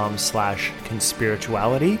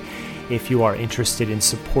patreon.com/conspirituality. If you are interested in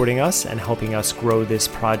supporting us and helping us grow this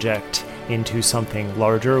project into something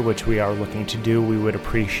larger, which we are looking to do, we would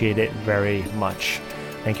appreciate it very much.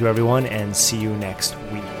 Thank you, everyone, and see you next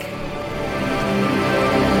week.